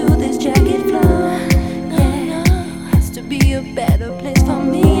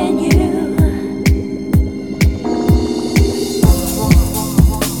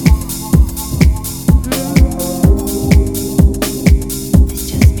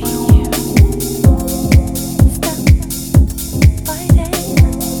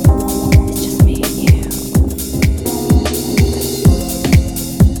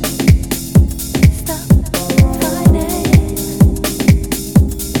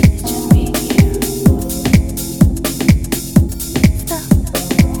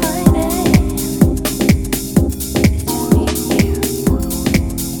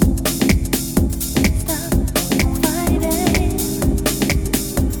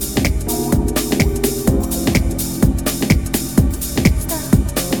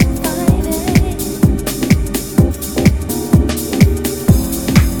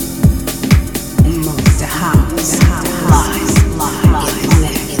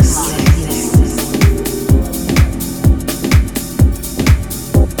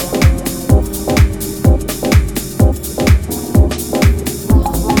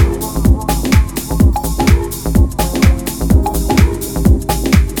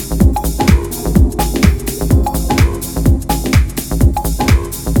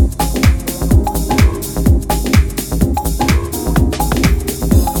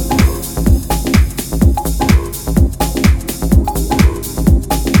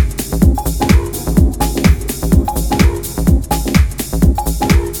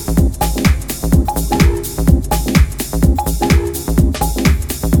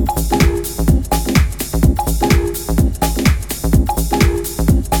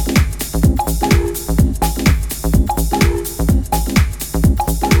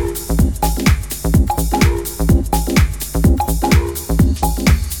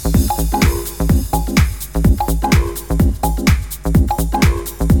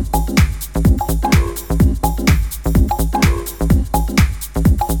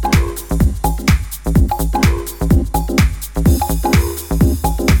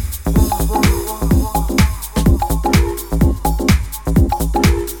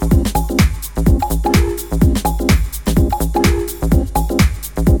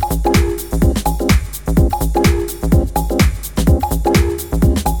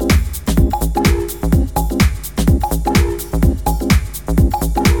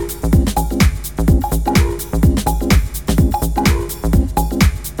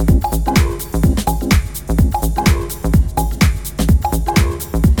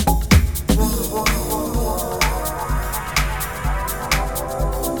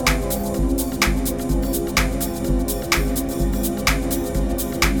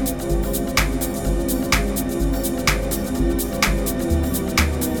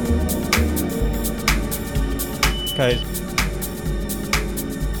Okay.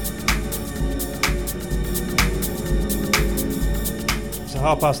 It's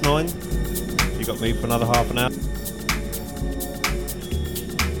 9:30. You got me for another half an hour.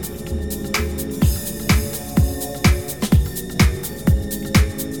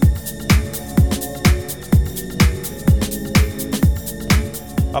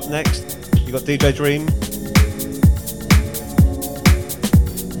 Up next, you got DJ Dream.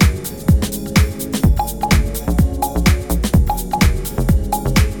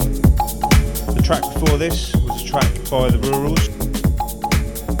 The track before this was a track by the Rurals.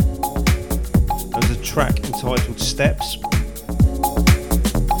 There was a track entitled Steps.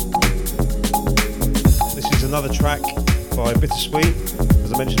 This is another track by Bittersweet.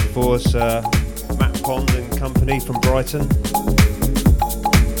 As I mentioned before, it's Matt Pond and company from Brighton.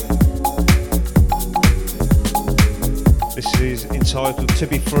 This is entitled To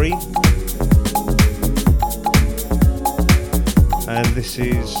Be Free, and this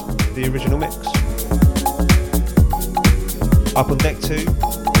is the original mix. Up on deck 2,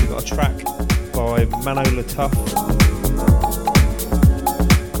 we've got a track by Mano Latuff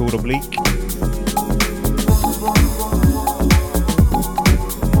called Oblique.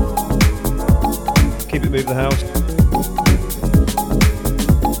 Keep it moving the house.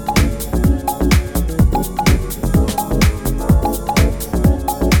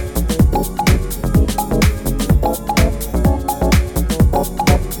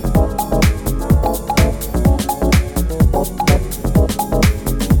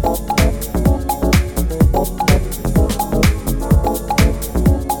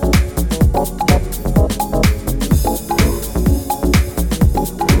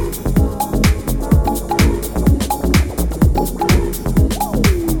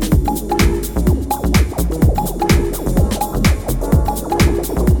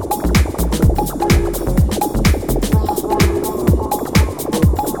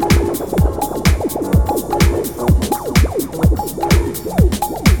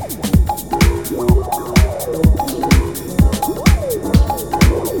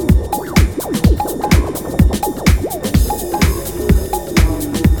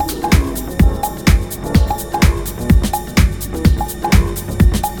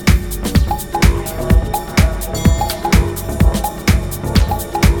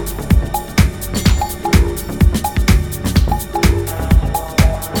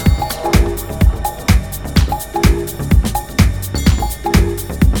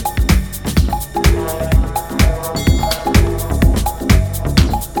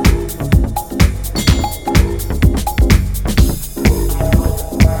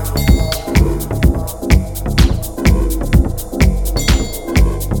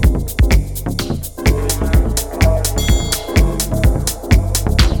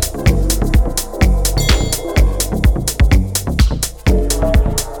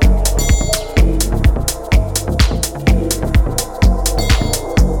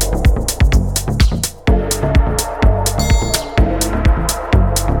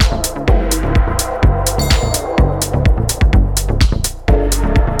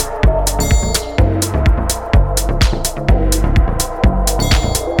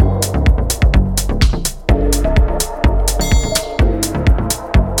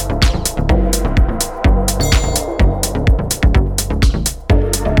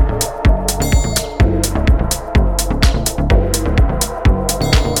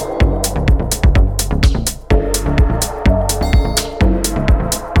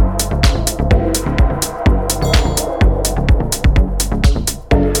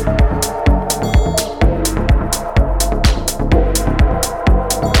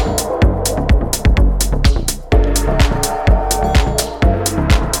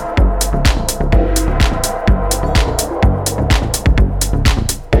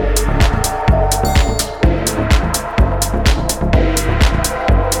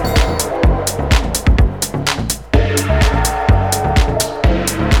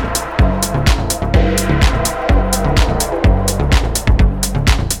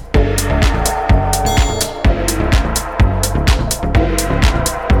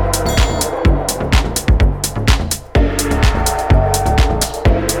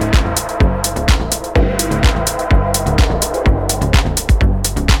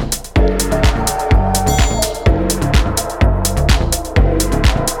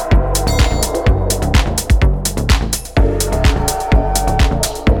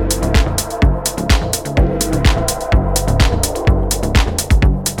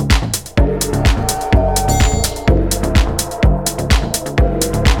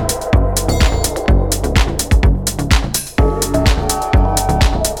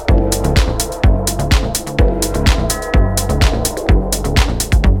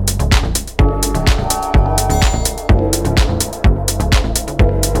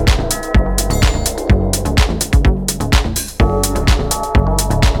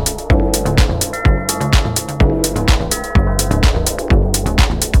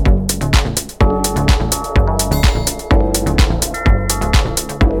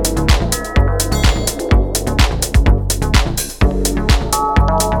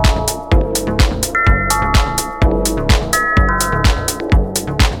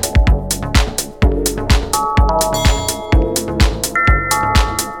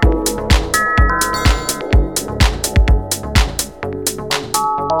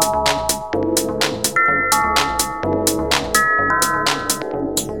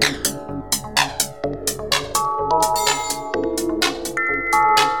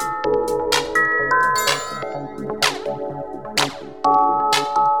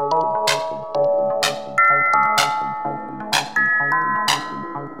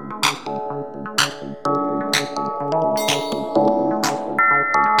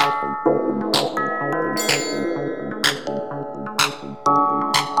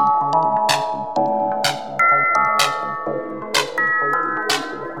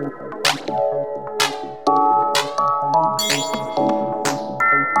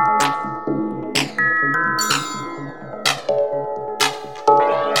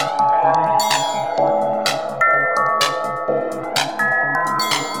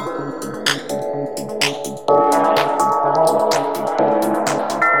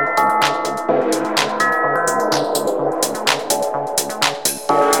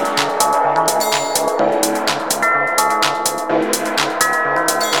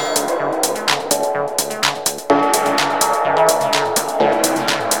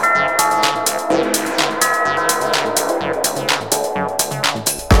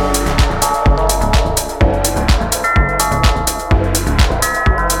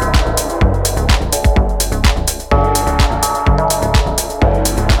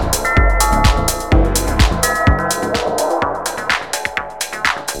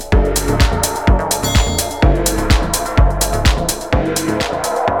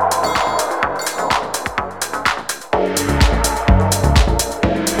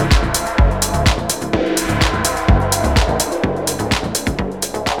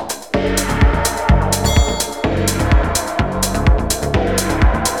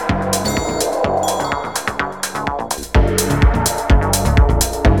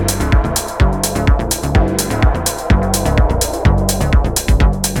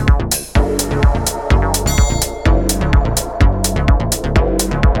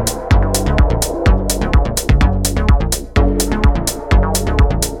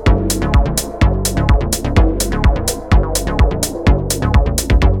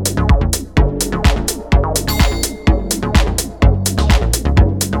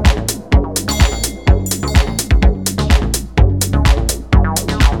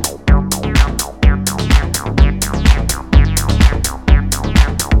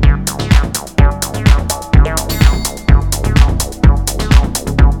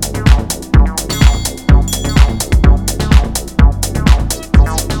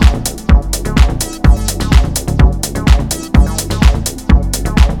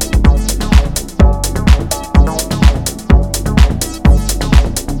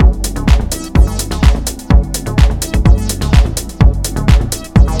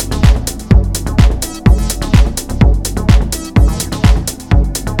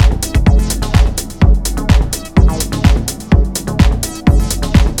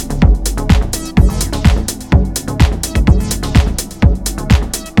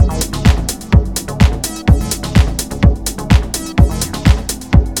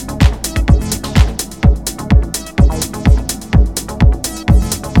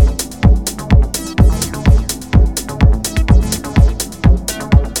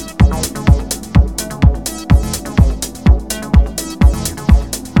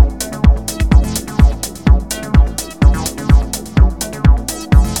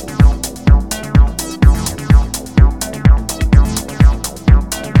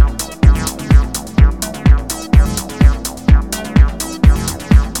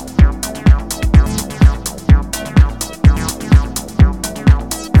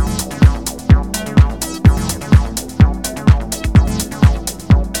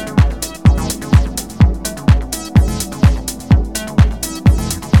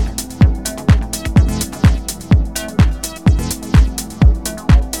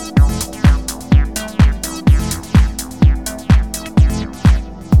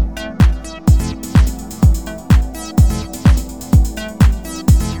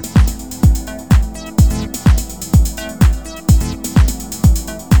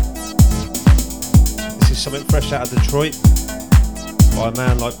 something fresh out of Detroit by a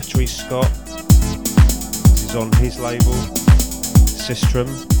man like Patrice Scott. This is on his label, Sistrum,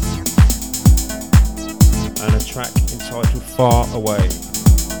 and a track entitled Far Away.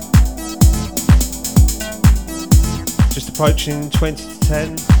 Just approaching 20 to 10.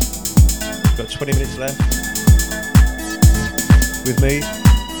 We've got 20 minutes left with me.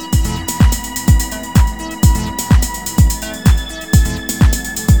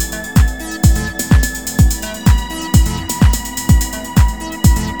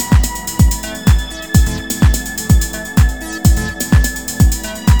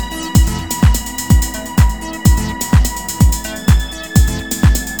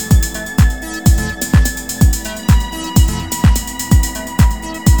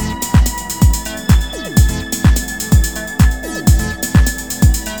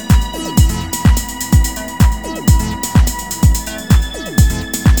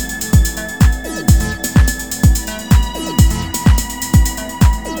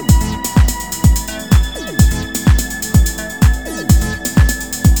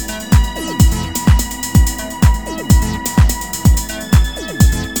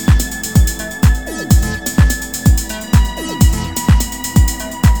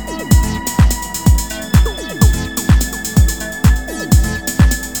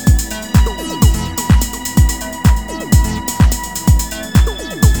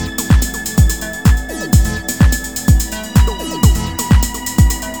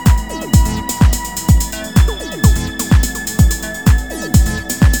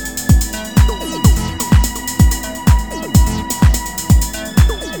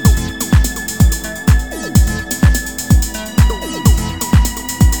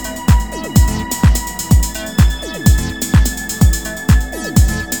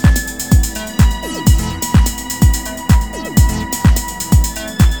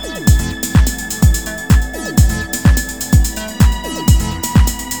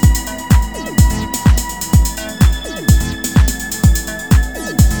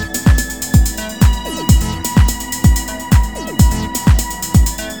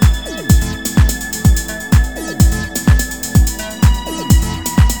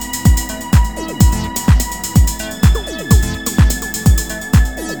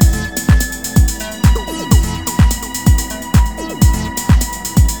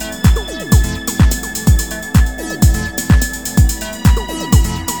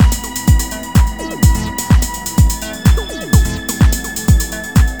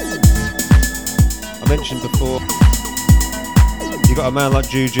 Mentioned before, you got a man like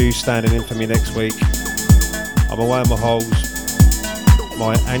Juju standing in for me next week. I'm away on my hOUSE,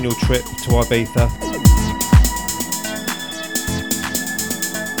 my annual trip to Ibiza.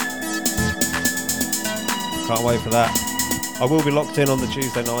 Can't wait for that. I will be locked in on the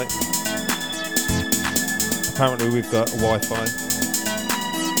Tuesday night. Apparently we've got Wi-Fi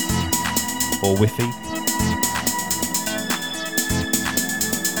or Wi-Fi.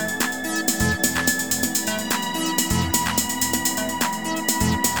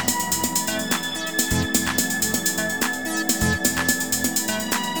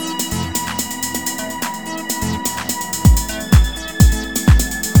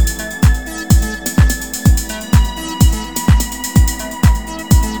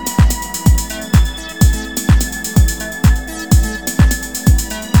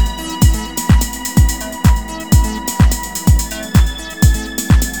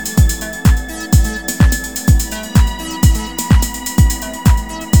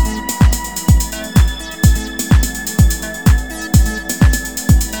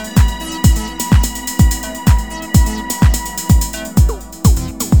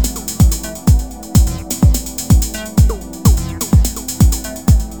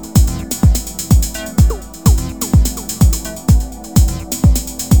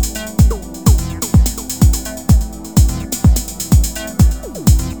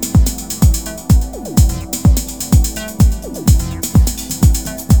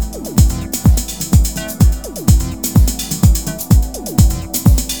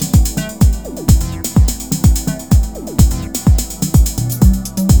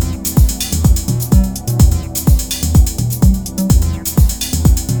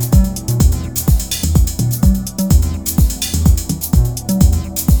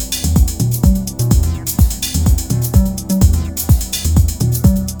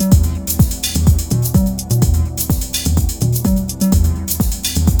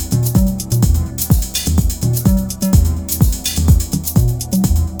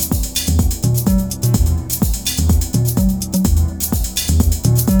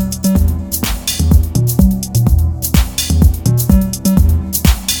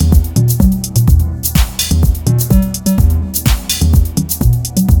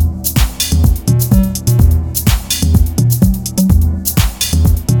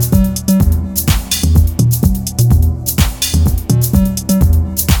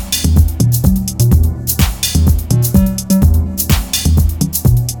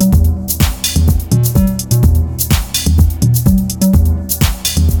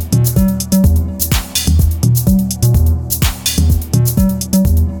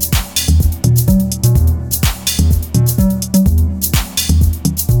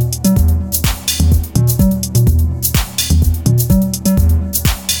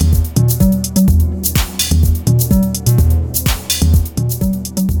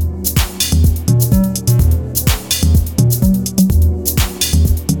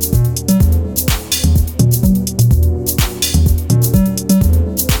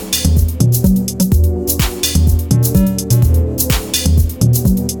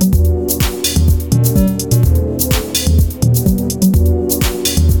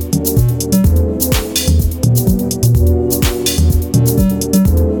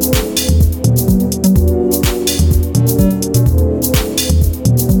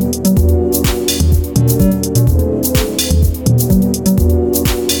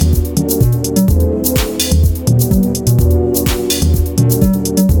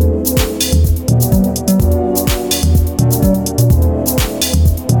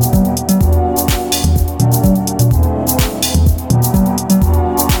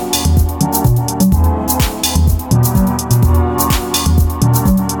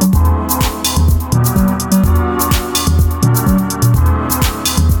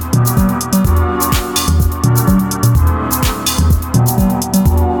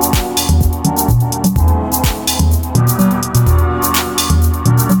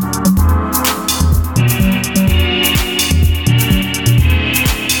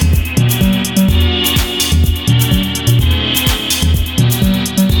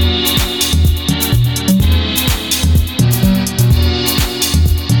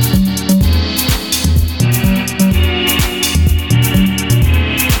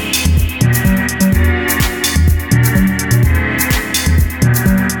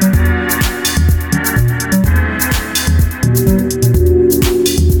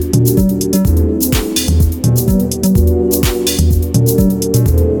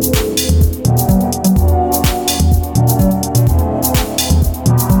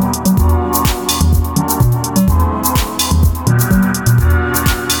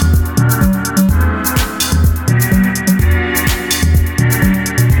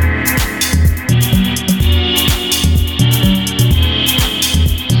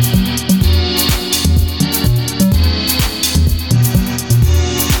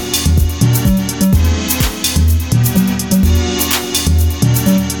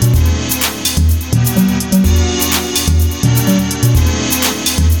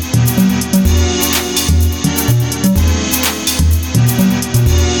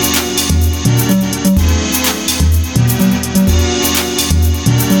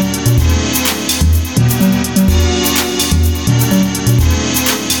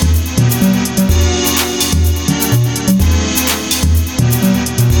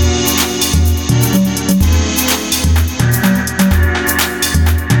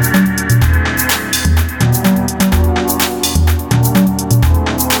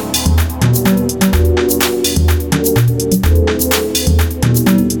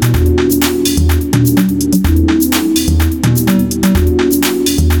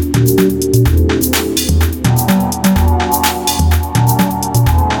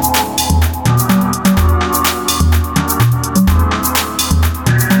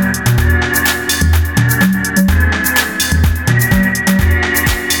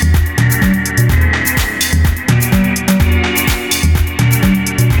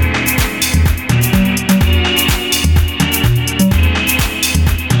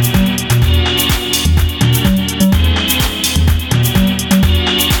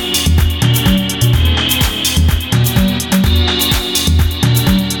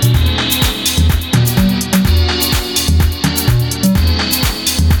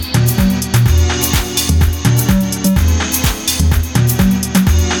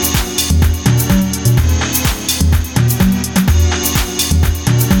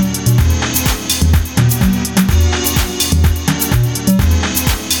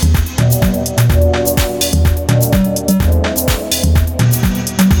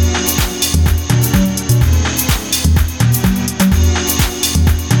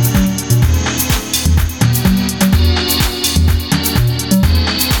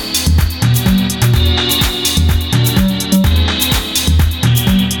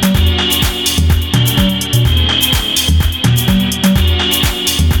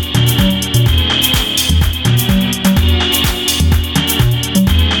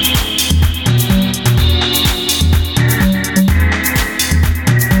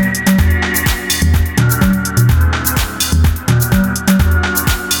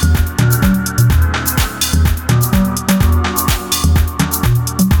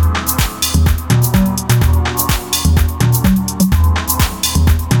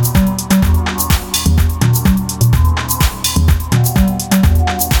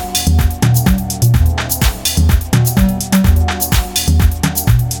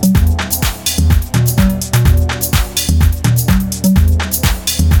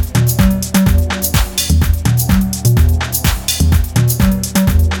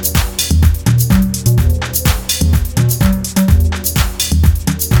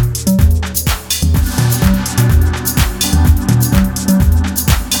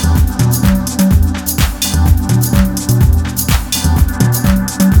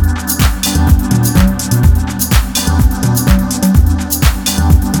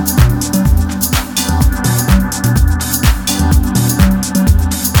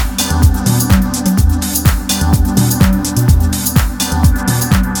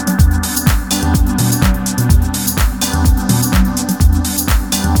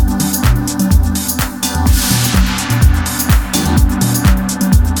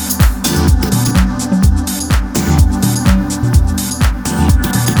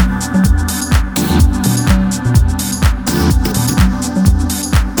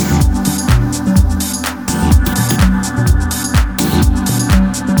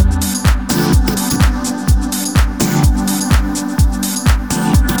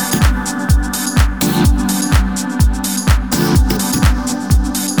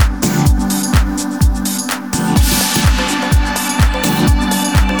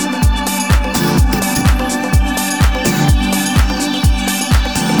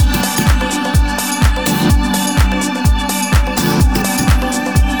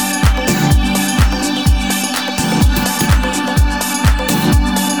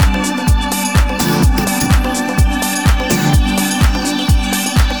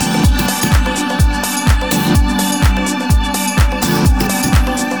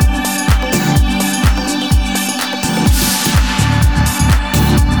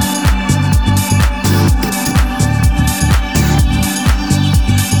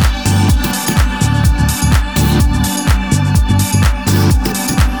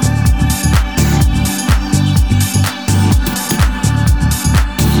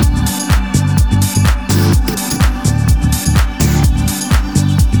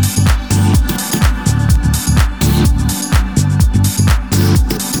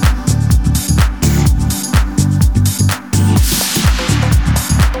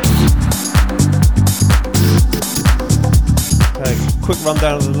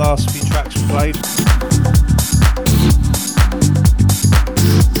 rundown of the last few tracks we played.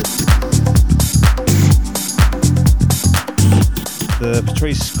 The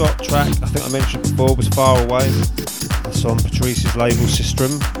Patrice Scott track, I think I mentioned before, was Far Away. That's on Patrice's label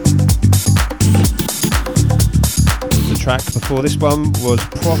System. The track before this one was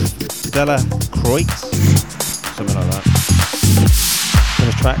Prof Della Croix, something like that. And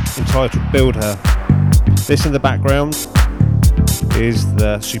a track entitled Build Her. This in the background is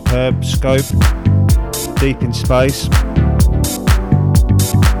the superb Scope, Deep in Space.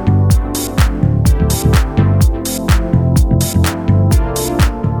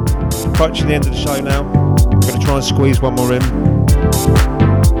 Approaching the end of the show now. I'm going to try and squeeze one more in.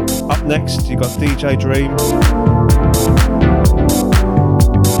 Up next, you've got DJ Dream,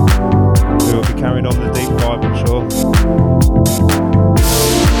 who will be carrying on the deep vibe, I'm sure.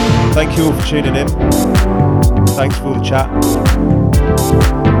 Thank you all for tuning in. Thanks for all the chat.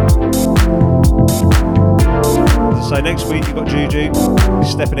 As I say, next week you've got Juju.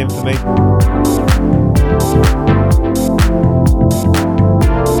 He's stepping in for me.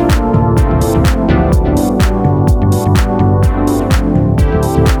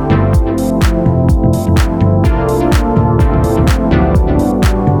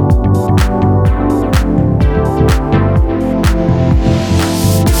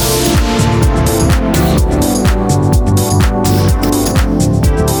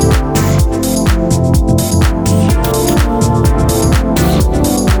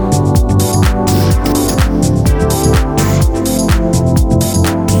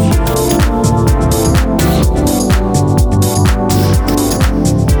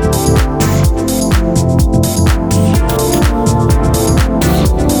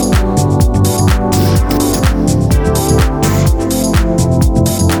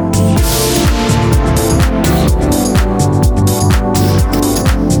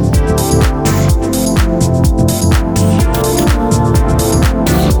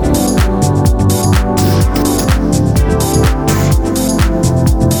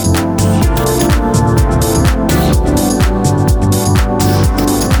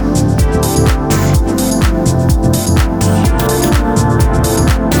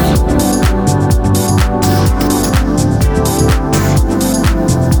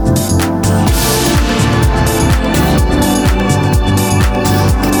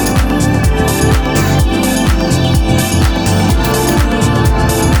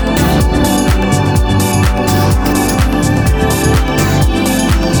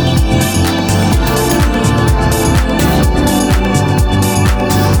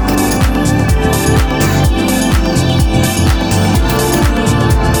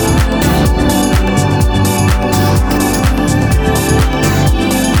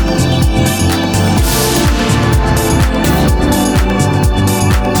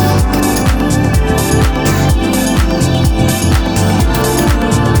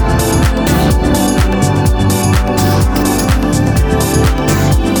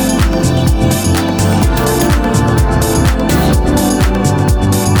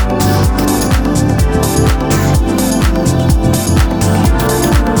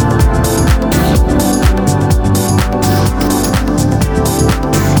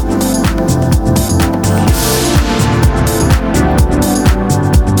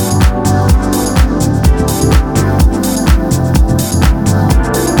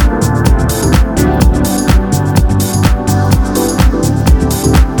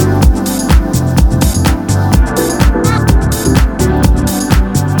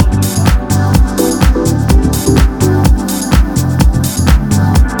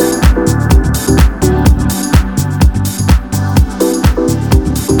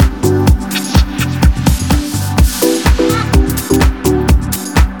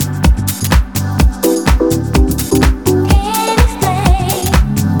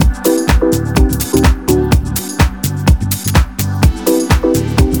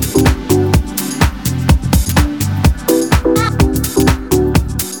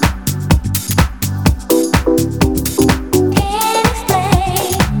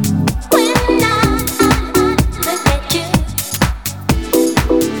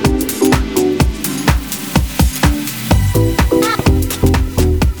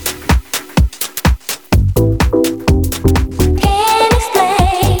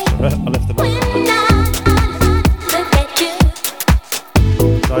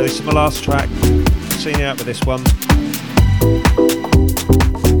 last track. Seen you out with this one.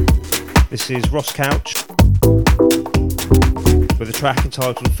 This is Ross Couch with a track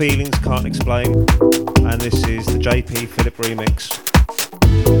entitled Feelings Can't Explain, and this is the JP Phillip remix.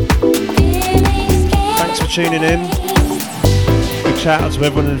 Thanks for tuning in. Big shout out to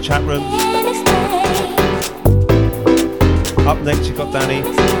everyone in the chat room. Up next, you've got Danny.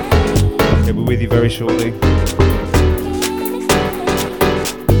 He'll be with you very shortly.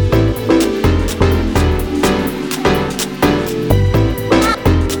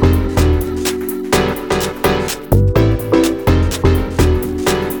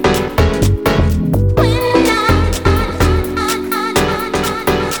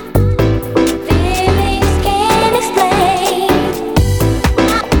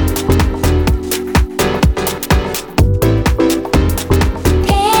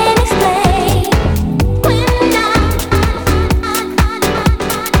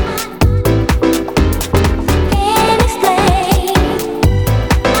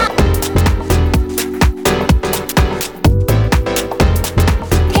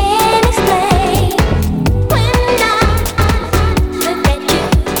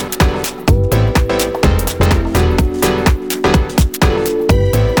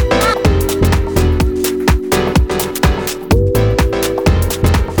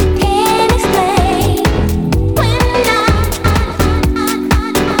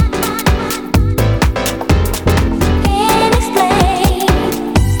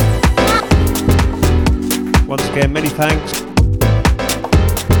 Again, many thanks.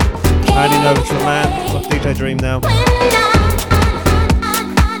 Handing over to a man, got DJ Dream now.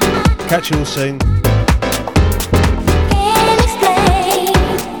 Catch you all soon.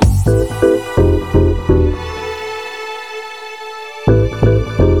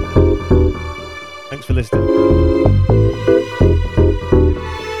 Thanks for listening.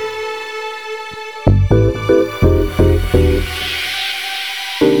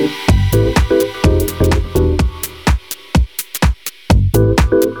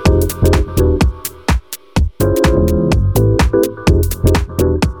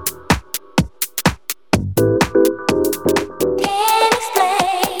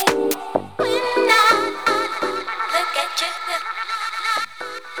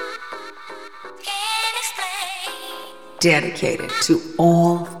 Dedicated to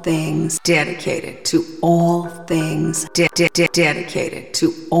all things, dedicated to all things, dedicated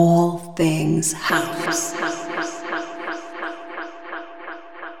to all things house.